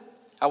in them.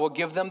 I will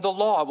give them the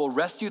law. I will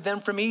rescue them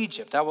from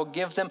Egypt. I will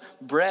give them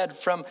bread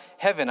from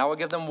heaven. I will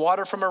give them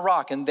water from a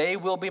rock, and they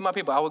will be my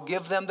people. I will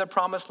give them the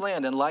promised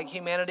land. And like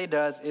humanity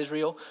does,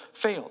 Israel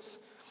fails.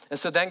 And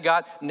so then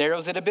God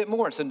narrows it a bit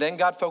more. So then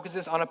God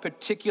focuses on a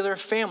particular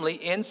family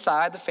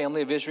inside the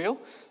family of Israel,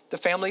 the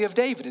family of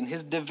David and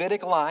his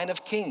Davidic line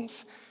of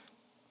kings.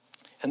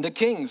 And the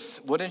kings,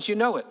 wouldn't you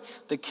know it,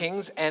 the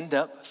kings end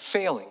up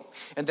failing.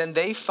 And then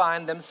they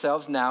find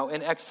themselves now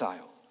in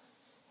exile.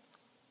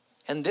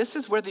 And this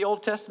is where the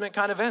Old Testament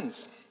kind of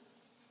ends,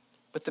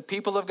 with the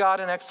people of God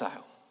in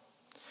exile.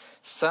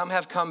 Some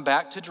have come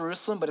back to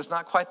Jerusalem, but it's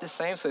not quite the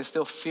same, so they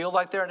still feel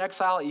like they're in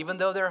exile, even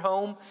though they're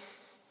home.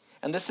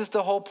 And this is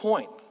the whole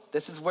point.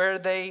 This is where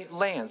they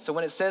land. So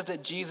when it says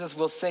that Jesus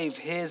will save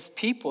his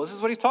people, this is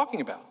what he's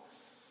talking about.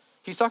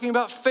 He's talking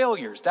about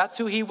failures. That's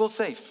who he will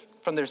save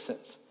from their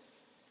sins.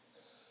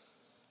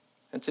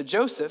 And to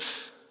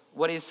Joseph,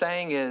 what he's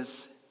saying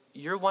is,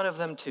 you're one of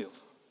them too.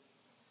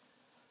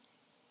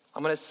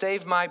 I'm going to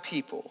save my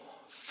people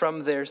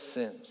from their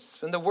sins.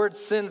 And the word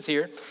sins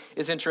here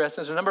is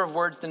interesting. There's a number of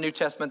words in the New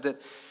Testament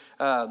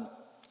that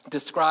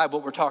describe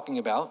what we're talking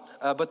about.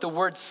 But the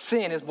word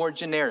sin is more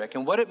generic.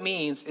 And what it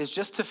means is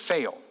just to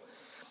fail.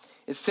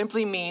 It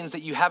simply means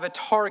that you have a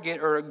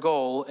target or a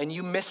goal and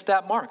you miss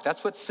that mark.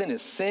 That's what sin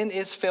is. Sin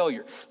is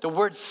failure. The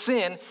word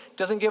sin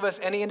doesn't give us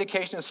any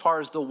indication as far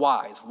as the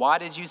whys. Why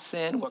did you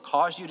sin? What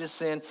caused you to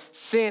sin?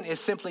 Sin is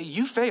simply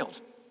you failed.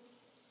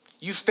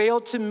 You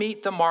failed to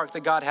meet the mark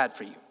that God had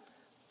for you.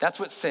 That's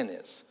what sin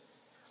is.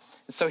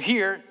 And so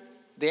here,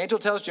 the angel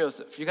tells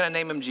Joseph, you're going to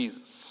name him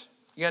Jesus.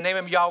 You're going to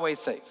name him Yahweh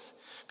Saves.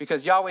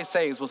 Because Yahweh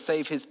Saves will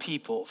save his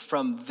people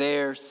from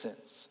their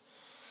sins.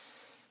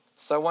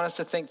 So I want us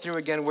to think through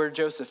again where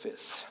Joseph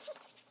is.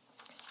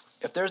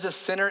 If there's a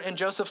sinner in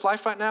Joseph's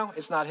life right now,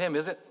 it's not him,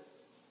 is it?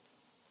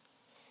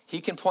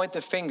 He can point the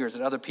fingers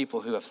at other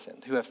people who have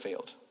sinned, who have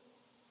failed.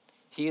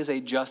 He is a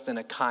just and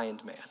a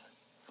kind man.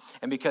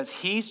 And because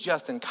he's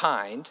just and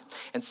kind,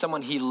 and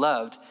someone he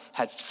loved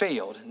had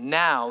failed,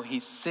 now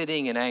he's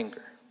sitting in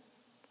anger.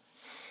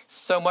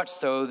 So much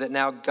so that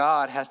now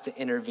God has to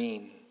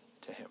intervene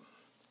to him.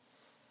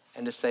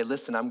 And to say,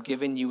 listen, I'm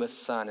giving you a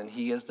son, and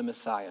he is the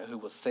Messiah who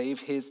will save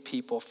his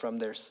people from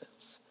their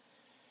sins.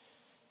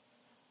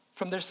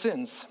 From their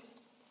sins.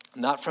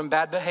 Not from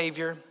bad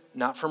behavior,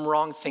 not from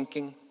wrong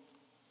thinking,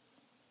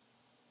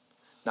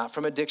 not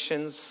from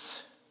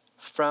addictions,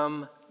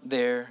 from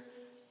their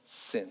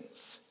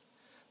sins.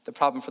 The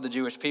problem for the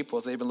Jewish people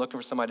is they've been looking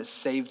for somebody to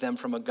save them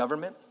from a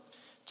government,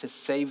 to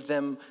save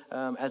them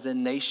as a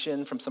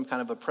nation from some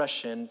kind of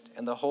oppression.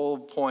 And the whole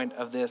point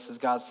of this is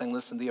God saying,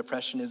 listen, the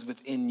oppression is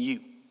within you.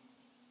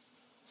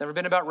 It's never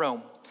been about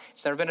Rome.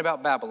 It's never been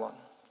about Babylon.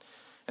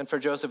 And for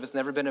Joseph, it's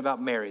never been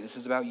about Mary. This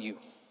is about you.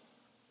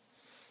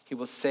 He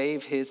will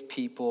save his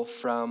people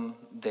from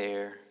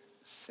their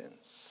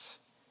sins.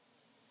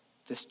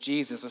 This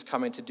Jesus was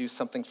coming to do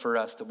something for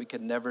us that we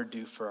could never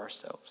do for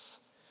ourselves,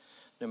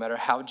 no matter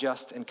how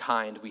just and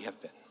kind we have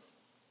been.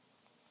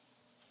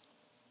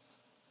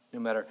 No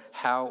matter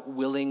how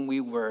willing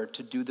we were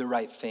to do the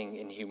right thing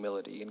in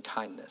humility and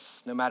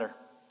kindness. No matter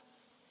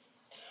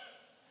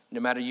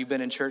you've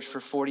been in church for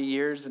 40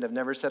 years and have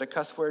never said a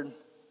cuss word,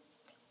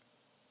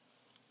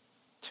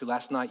 to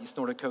last night you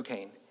snorted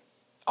cocaine.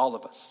 All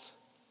of us.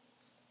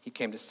 He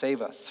came to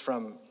save us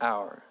from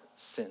our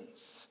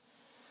sins.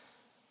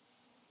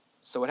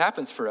 So what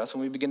happens for us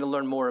when we begin to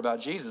learn more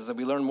about Jesus is that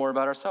we learn more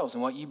about ourselves.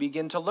 And what you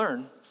begin to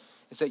learn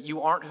is that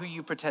you aren't who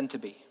you pretend to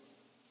be.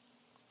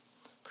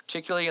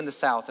 Particularly in the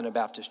South in a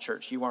Baptist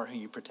church, you aren't who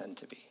you pretend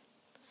to be.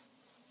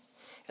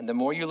 And the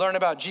more you learn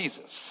about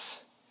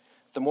Jesus,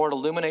 the more it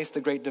illuminates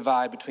the great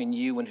divide between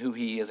you and who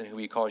he is and who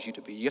he calls you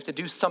to be. You have to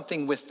do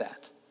something with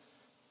that.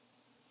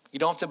 You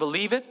don't have to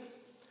believe it,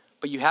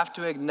 but you have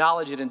to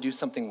acknowledge it and do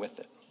something with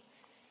it.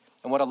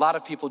 And what a lot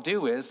of people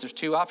do is, there's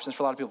two options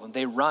for a lot of people.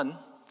 They run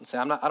and say,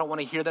 I don't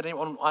want to hear that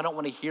anymore. I don't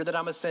want to hear that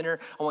I'm a sinner.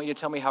 I want you to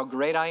tell me how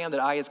great I am,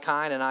 that I is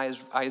kind and I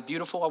is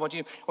beautiful. I want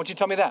you to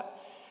tell me that.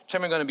 Tell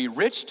me I'm going to be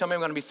rich. Tell me I'm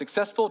going to be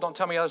successful. Don't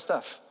tell me other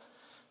stuff.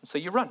 And so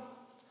you run.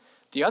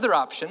 The other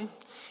option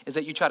is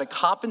that you try to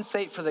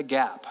compensate for the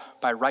gap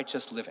by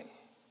righteous living.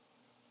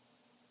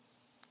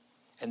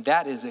 And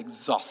that is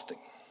exhausting.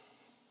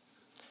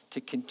 To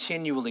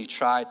continually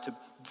try to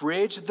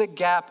bridge the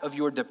gap of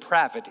your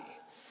depravity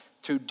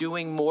through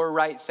doing more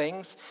right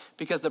things.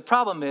 Because the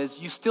problem is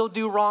you still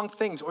do wrong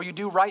things or you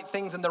do right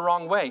things in the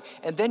wrong way.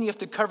 And then you have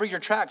to cover your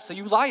tracks, so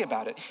you lie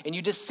about it and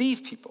you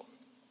deceive people.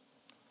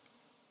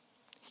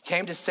 He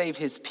came to save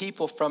his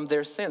people from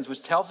their sins,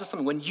 which tells us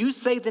something. When you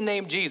say the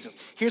name Jesus,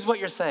 here's what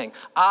you're saying.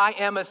 I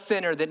am a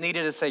sinner that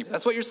needed a savior.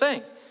 That's what you're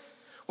saying.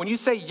 When you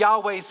say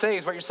Yahweh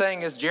saves, what you're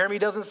saying is Jeremy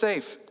doesn't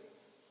save.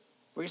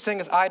 What you're saying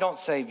is I don't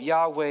save.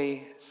 Yahweh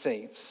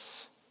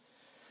saves.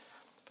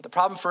 But the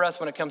problem for us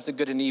when it comes to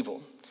good and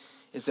evil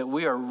is that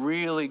we are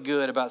really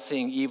good about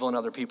seeing evil in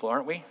other people,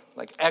 aren't we?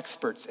 Like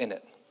experts in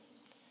it.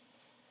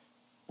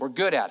 We're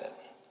good at it.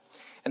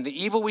 And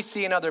the evil we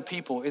see in other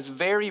people is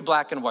very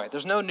black and white.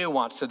 There's no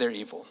nuance to their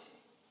evil.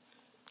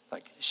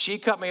 Like, she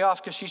cut me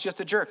off because she's just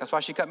a jerk. That's why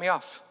she cut me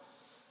off.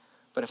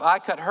 But if I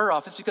cut her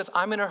off, it's because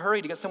I'm in a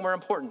hurry to get somewhere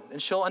important, and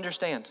she'll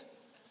understand.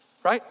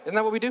 Right? Isn't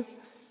that what we do?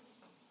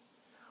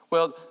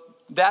 Well,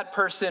 that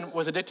person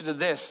was addicted to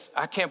this.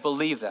 I can't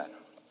believe that.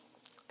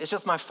 It's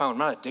just my phone. I'm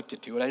not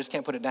addicted to it. I just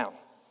can't put it down.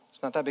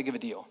 It's not that big of a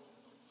deal.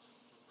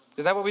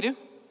 Isn't that what we do?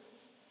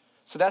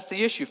 So that's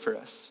the issue for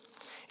us.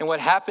 And what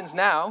happens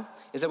now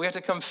is that we have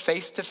to come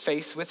face to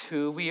face with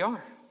who we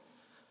are.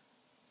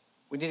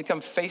 We need to come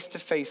face to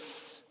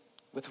face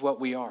with what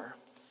we are.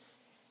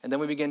 And then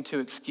we begin to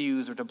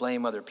excuse or to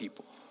blame other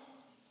people.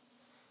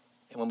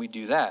 And when we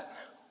do that,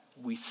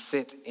 we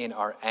sit in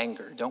our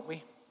anger, don't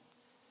we?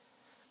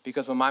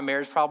 Because when my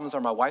marriage problems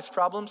are my wife's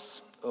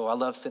problems, I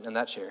love sitting in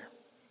that chair.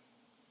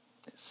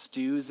 It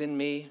stews in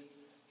me,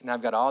 and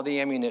I've got all the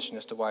ammunition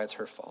as to why it's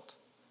her fault.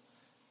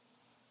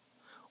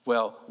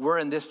 Well, we're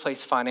in this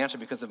place financially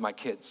because of my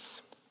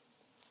kids.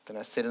 Then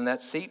I sit in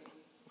that seat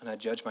and I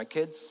judge my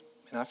kids,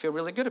 and I feel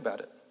really good about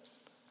it.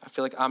 I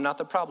feel like I'm not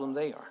the problem,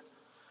 they are.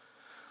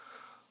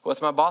 Well,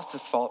 it's my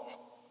boss's fault.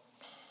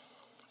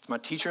 It's my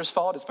teacher's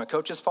fault. It's my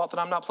coach's fault that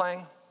I'm not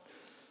playing.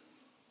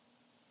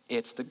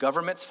 It's the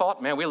government's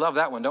fault. Man, we love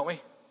that one, don't we?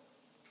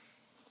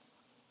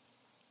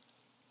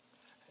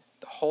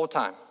 The whole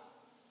time,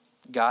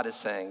 God is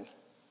saying,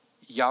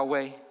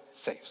 Yahweh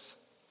saves.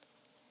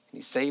 And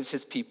he saves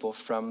his people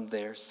from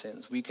their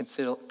sins. We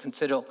continue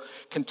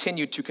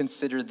to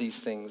consider these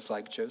things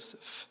like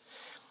Joseph.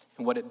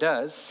 And what it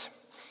does,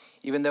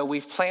 even though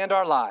we've planned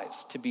our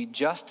lives to be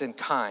just and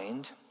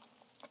kind,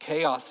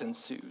 chaos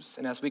ensues.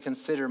 And as we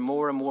consider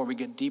more and more, we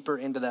get deeper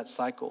into that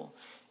cycle.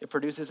 It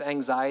produces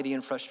anxiety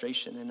and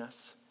frustration in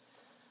us.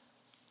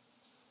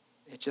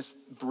 It just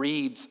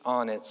breeds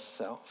on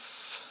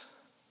itself.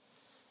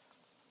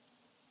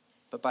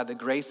 But by the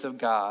grace of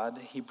God,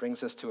 he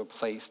brings us to a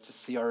place to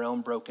see our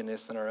own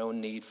brokenness and our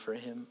own need for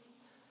him.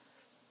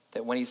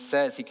 That when he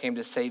says he came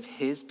to save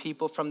his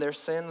people from their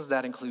sins,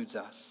 that includes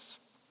us.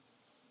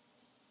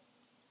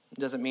 It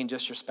doesn't mean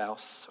just your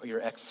spouse or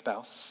your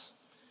ex-spouse.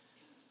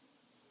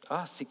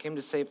 Us, he came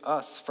to save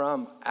us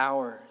from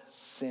our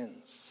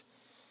sins.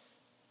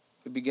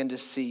 We begin to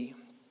see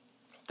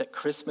that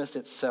Christmas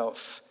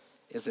itself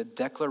is a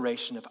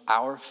declaration of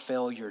our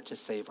failure to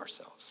save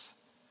ourselves.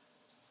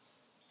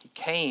 He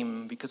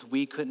came because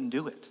we couldn't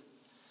do it.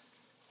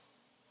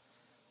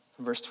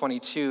 In verse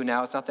 22,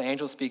 now it's not the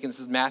angel speaking, this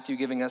is Matthew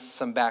giving us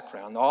some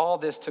background. All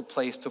this took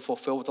place to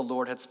fulfill what the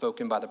Lord had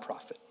spoken by the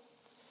prophet.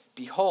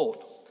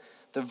 Behold,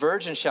 the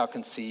virgin shall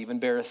conceive and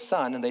bear a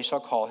son, and they shall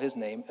call his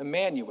name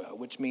Emmanuel,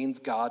 which means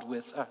God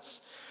with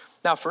us.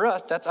 Now for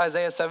us, that's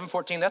Isaiah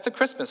 7:14. That's a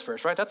Christmas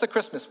verse, right? That's a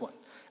Christmas one.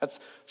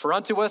 That's, for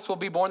unto us will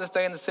be born this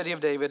day in the city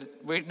of David.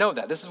 We know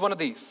that. This is one of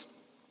these.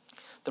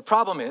 The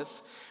problem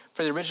is,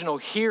 for the original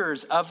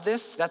hearers of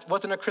this, that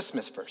wasn't a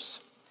Christmas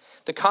verse.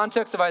 The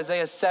context of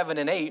Isaiah 7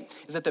 and 8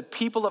 is that the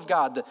people of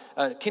God,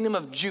 the kingdom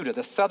of Judah,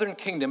 the southern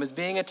kingdom, is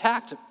being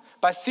attacked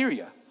by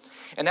Syria.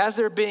 And as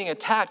they're being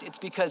attacked, it's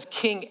because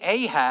King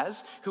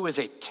Ahaz, who is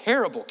a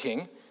terrible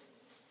king,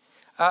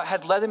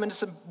 has led them into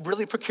some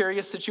really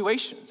precarious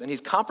situations. And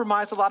he's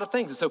compromised a lot of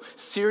things. And so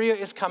Syria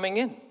is coming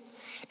in.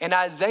 And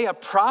Isaiah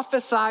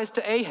prophesies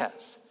to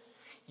Ahaz,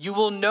 you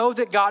will know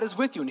that God is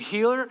with you. And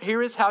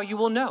here is how you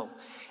will know.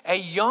 A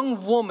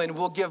young woman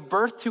will give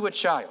birth to a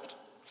child,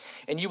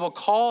 and you will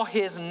call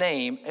his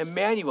name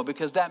Emmanuel,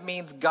 because that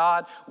means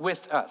God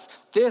with us.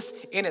 This,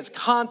 in its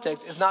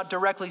context, is not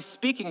directly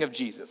speaking of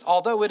Jesus,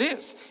 although it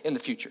is in the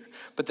future.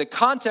 But the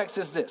context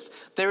is this.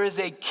 There is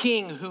a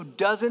king who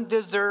doesn't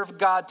deserve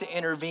God to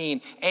intervene,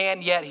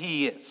 and yet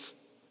he is.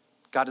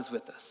 God is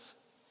with us.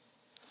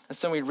 And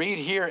so we read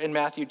here in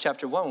Matthew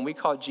chapter 1, when we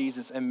call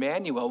Jesus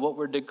Emmanuel, what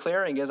we're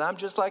declaring is, I'm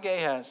just like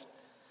Ahaz.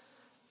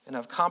 And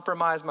I've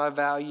compromised my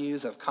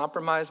values, I've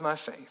compromised my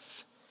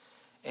faith,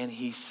 and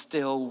he's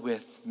still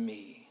with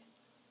me.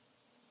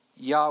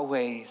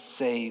 Yahweh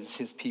saves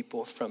his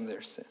people from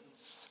their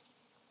sins.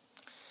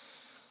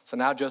 So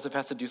now Joseph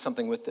has to do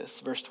something with this.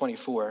 Verse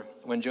 24,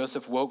 when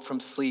Joseph woke from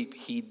sleep,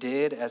 he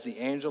did as the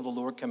angel of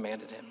the Lord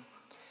commanded him.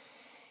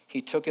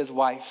 He took his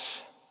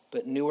wife,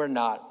 but knew her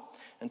not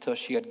until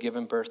she had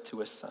given birth to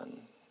a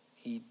son.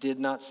 He did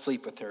not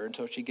sleep with her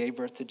until she gave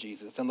birth to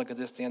Jesus. Then look at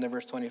this, the end of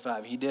verse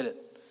 25. He did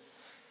it.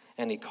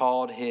 And he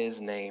called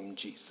his name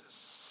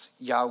Jesus.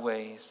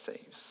 Yahweh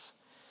saves.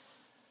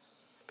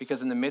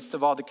 Because in the midst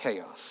of all the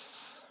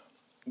chaos,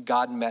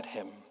 God met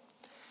him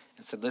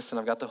and said, listen,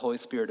 I've got the Holy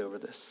Spirit over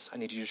this. I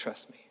need you to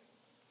trust me.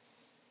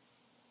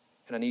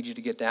 And I need you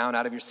to get down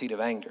out of your seat of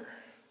anger.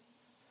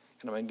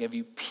 And I'm going to give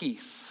you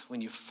peace when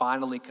you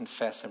finally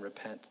confess and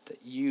repent that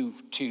you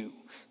too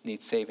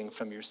need saving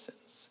from your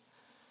sins.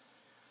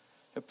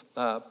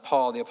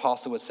 Paul, the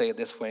apostle, would say it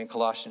this way in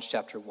Colossians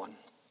chapter 1.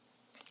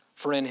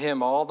 For in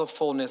him all the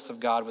fullness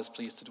of God was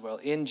pleased to dwell.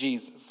 In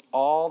Jesus,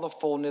 all the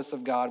fullness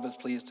of God was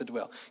pleased to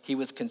dwell. He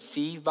was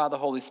conceived by the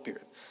Holy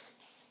Spirit.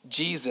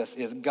 Jesus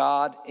is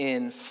God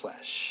in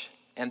flesh.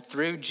 And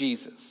through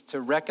Jesus, to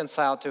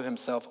reconcile to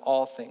himself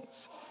all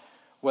things,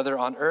 whether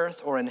on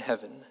earth or in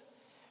heaven,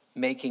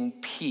 making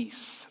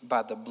peace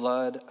by the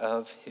blood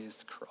of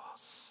his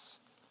cross.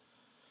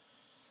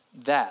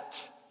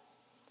 That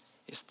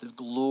is the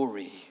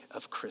glory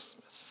of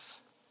Christmas.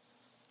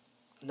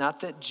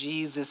 Not that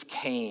Jesus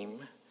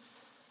came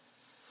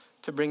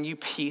to bring you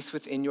peace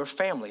within your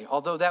family,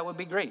 although that would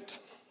be great.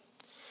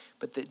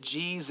 But that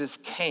Jesus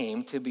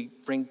came to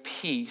bring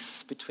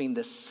peace between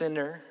the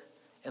sinner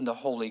and the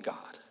holy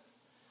God.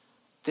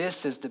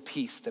 This is the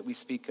peace that we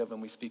speak of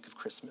when we speak of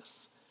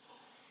Christmas.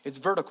 It's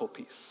vertical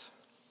peace.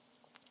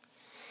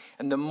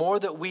 And the more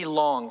that we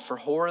long for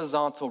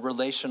horizontal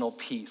relational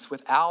peace,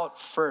 without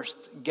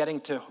first getting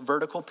to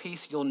vertical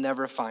peace, you'll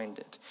never find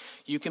it.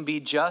 You can be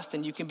just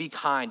and you can be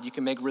kind. You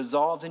can make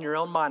resolves in your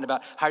own mind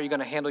about how you're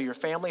going to handle your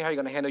family, how you're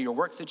going to handle your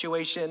work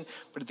situation.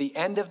 But at the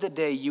end of the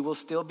day, you will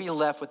still be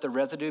left with the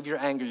residue of your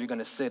anger you're going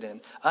to sit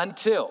in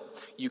until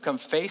you come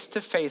face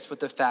to face with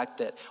the fact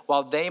that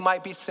while they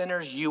might be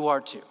sinners, you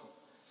are too.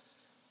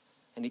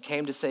 And he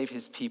came to save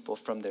his people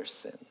from their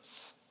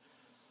sins.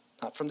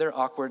 Not from their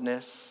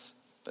awkwardness,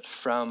 but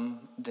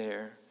from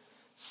their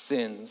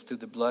sins through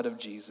the blood of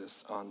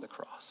Jesus on the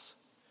cross.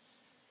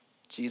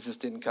 Jesus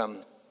didn't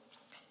come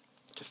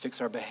to fix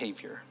our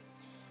behavior.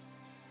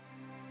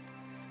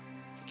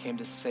 He came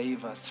to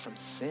save us from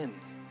sin,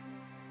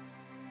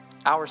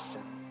 our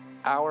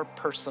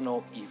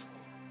personal evil.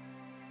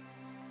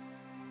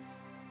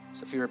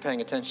 So if you were paying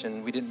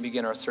attention, we didn't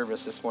begin our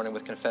service this morning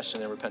with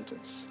confession and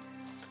repentance.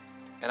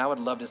 And I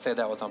would love to say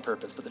that was on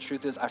purpose, but the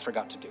truth is I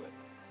forgot to do it.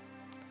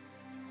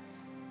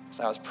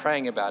 So I was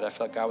praying about it. I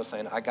felt like God was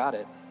saying, I got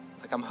it.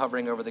 Like I'm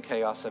hovering over the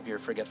chaos of your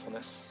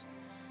forgetfulness.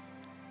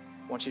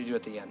 I want you to do it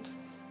at the end.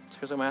 So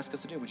here's what I'm going to ask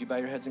us to do. Would you bow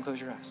your heads and close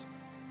your eyes?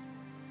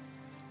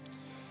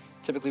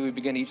 Typically, we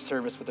begin each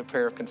service with a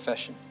prayer of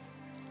confession.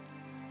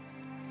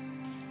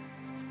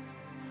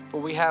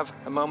 What we have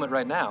a moment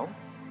right now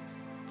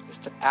is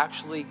to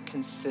actually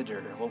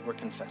consider what we're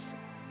confessing.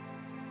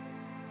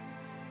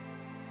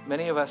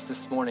 Many of us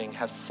this morning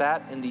have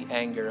sat in the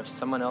anger of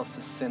someone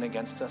else's sin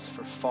against us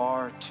for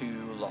far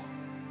too long.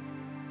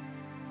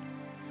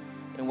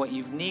 And what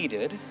you've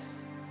needed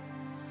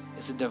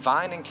is a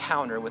divine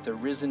encounter with the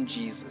risen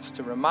Jesus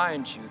to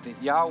remind you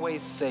that Yahweh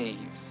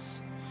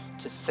saves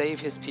to save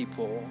his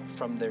people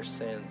from their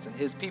sins, and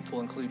his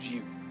people includes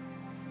you.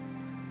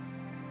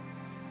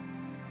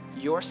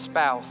 Your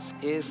spouse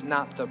is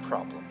not the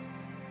problem.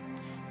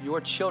 Your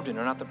children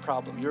are not the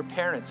problem. Your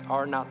parents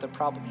are not the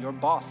problem. Your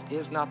boss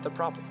is not the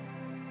problem.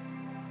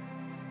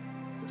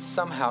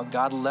 Somehow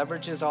God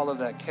leverages all of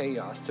that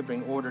chaos to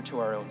bring order to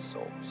our own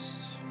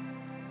souls.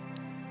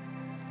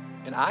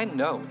 And I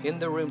know in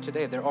the room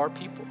today there are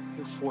people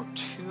who for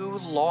too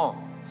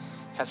long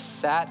have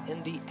sat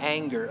in the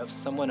anger of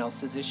someone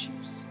else's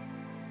issues.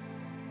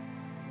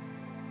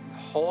 The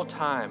whole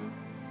time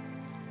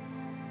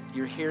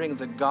you're hearing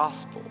the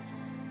gospel,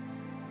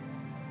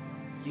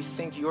 you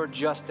think you're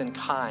just and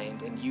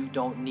kind and you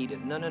don't need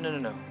it.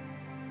 No.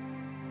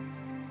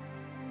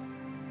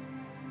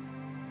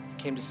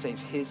 He came to save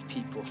his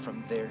people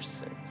from their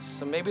sins.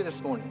 So maybe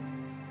this morning,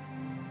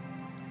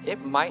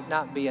 it might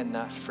not be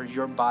enough for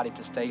your body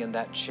to stay in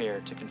that chair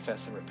to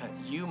confess and repent.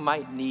 You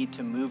might need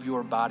to move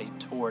your body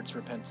towards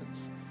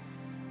repentance.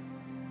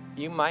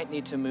 You might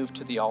need to move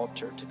to the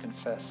altar to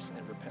confess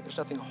and repent. There's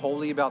nothing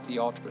holy about the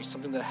altar, but there's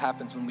something that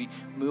happens when we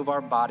move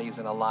our bodies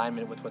in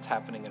alignment with what's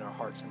happening in our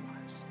hearts and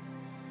minds.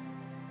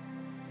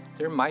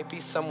 There might be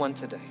someone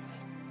today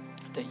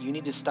that you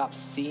need to stop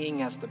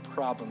seeing as the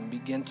problem,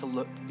 begin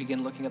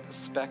looking at the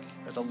speck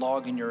or the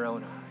log in your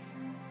own eye.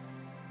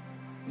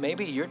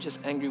 Maybe you're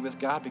just angry with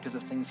God because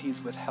of things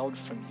he's withheld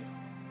from you.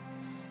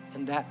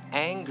 And that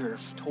anger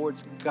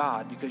towards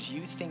God because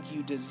you think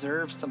you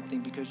deserve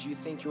something, because you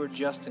think you're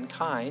just and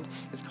kind,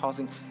 is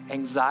causing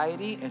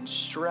anxiety and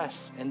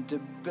stress and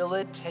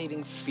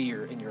debilitating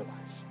fear in your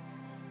life.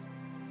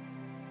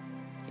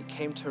 He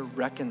came to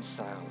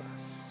reconcile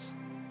us.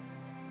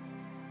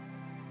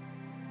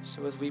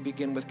 So as we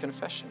begin with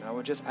confession, I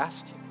would just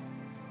ask you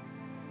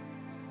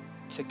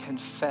to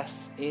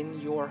confess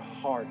in your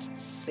heart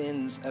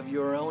sins of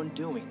your own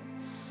doing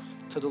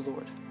to the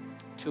Lord,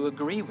 to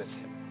agree with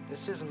him.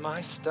 This is my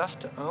stuff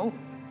to own.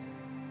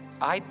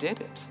 I did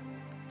it.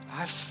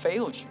 I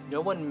failed you.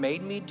 No one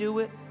made me do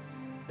it.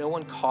 No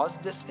one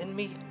caused this in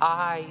me.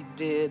 I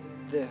did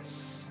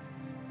this.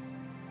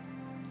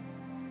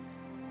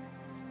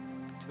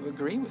 To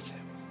agree with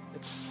him.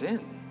 It's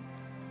sin.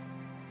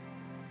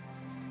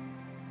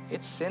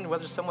 It's sin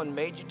whether someone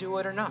made you do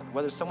it or not,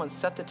 whether someone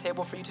set the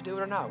table for you to do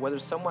it or not, whether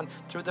someone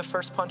threw the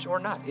first punch or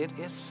not. It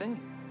is sin.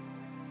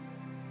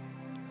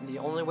 And the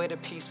only way to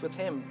peace with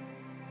him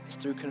is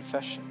through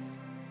confession.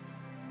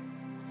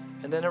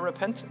 And then a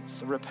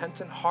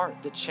repentant heart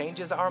that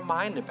changes our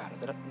mind about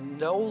it, that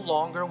no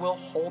longer will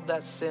hold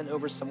that sin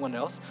over someone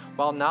else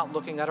while not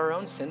looking at our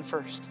own sin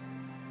first.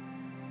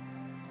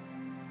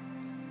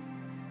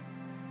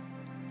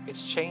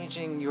 It's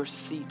changing your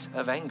seat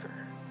of anger.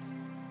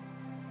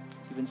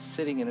 You've been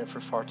sitting in it for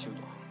far too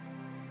long,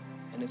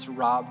 and it's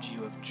robbed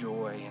you of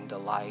joy and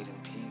delight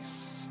and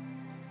peace.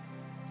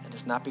 And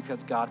it's not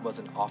because God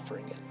wasn't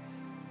offering it.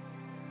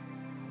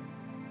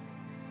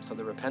 So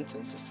the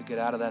repentance is to get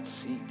out of that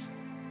seat,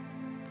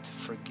 to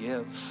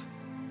forgive,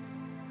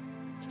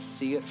 to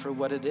see it for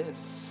what it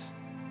is.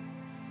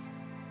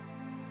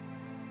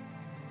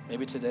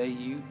 Maybe today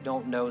you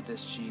don't know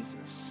this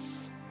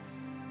Jesus.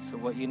 So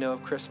what you know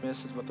of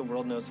Christmas is what the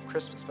world knows of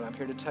Christmas, but I'm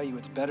here to tell you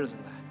it's better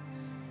than that.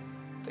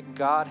 That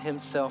God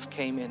himself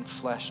came in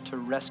flesh to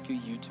rescue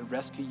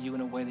you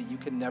in a way that you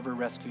could never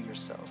rescue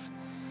yourself.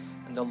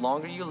 And the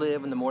longer you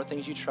live and the more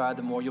things you try,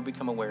 the more you'll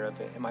become aware of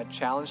it. And my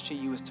challenge to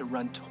you is to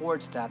run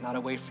towards that, not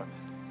away from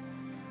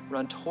it.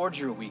 Run towards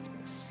your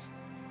weakness.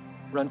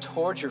 Run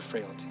towards your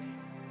frailty.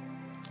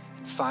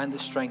 And find the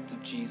strength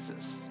of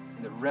Jesus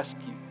and the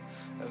rescue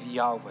of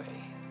Yahweh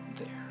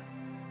there.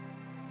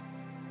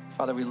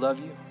 Father, we love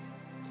you.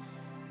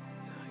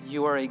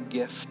 You are a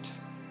gift.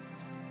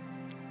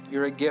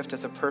 You're a gift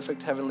as a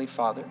perfect heavenly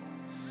Father.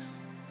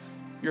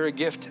 You're a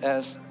gift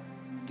as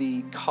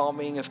the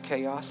calming of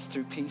chaos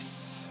through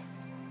peace.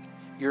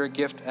 You're a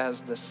gift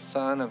as the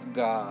Son of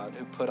God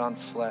who put on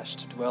flesh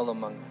to dwell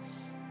among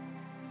us.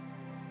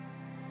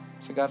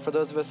 So God, for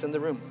those of us in the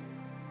room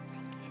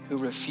who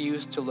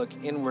refuse to look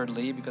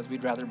inwardly because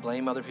we'd rather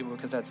blame other people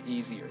because that's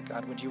easier,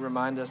 God, would you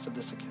remind us of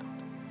this account?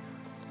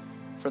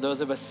 For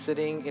those of us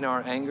sitting in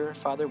our anger,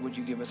 Father, would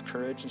you give us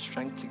courage and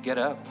strength to get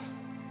up,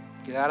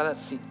 get out of that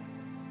seat,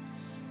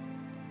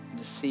 and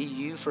to see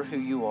you for who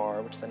you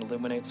are, which then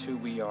illuminates who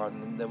we are,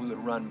 and that we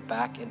would run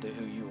back into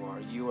who you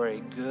are. You are a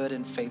good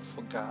and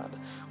faithful God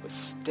with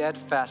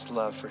steadfast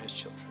love for his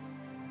children.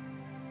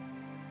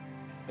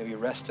 May we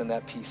rest in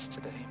that peace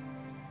today.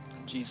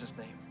 In Jesus'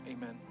 name,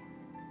 amen.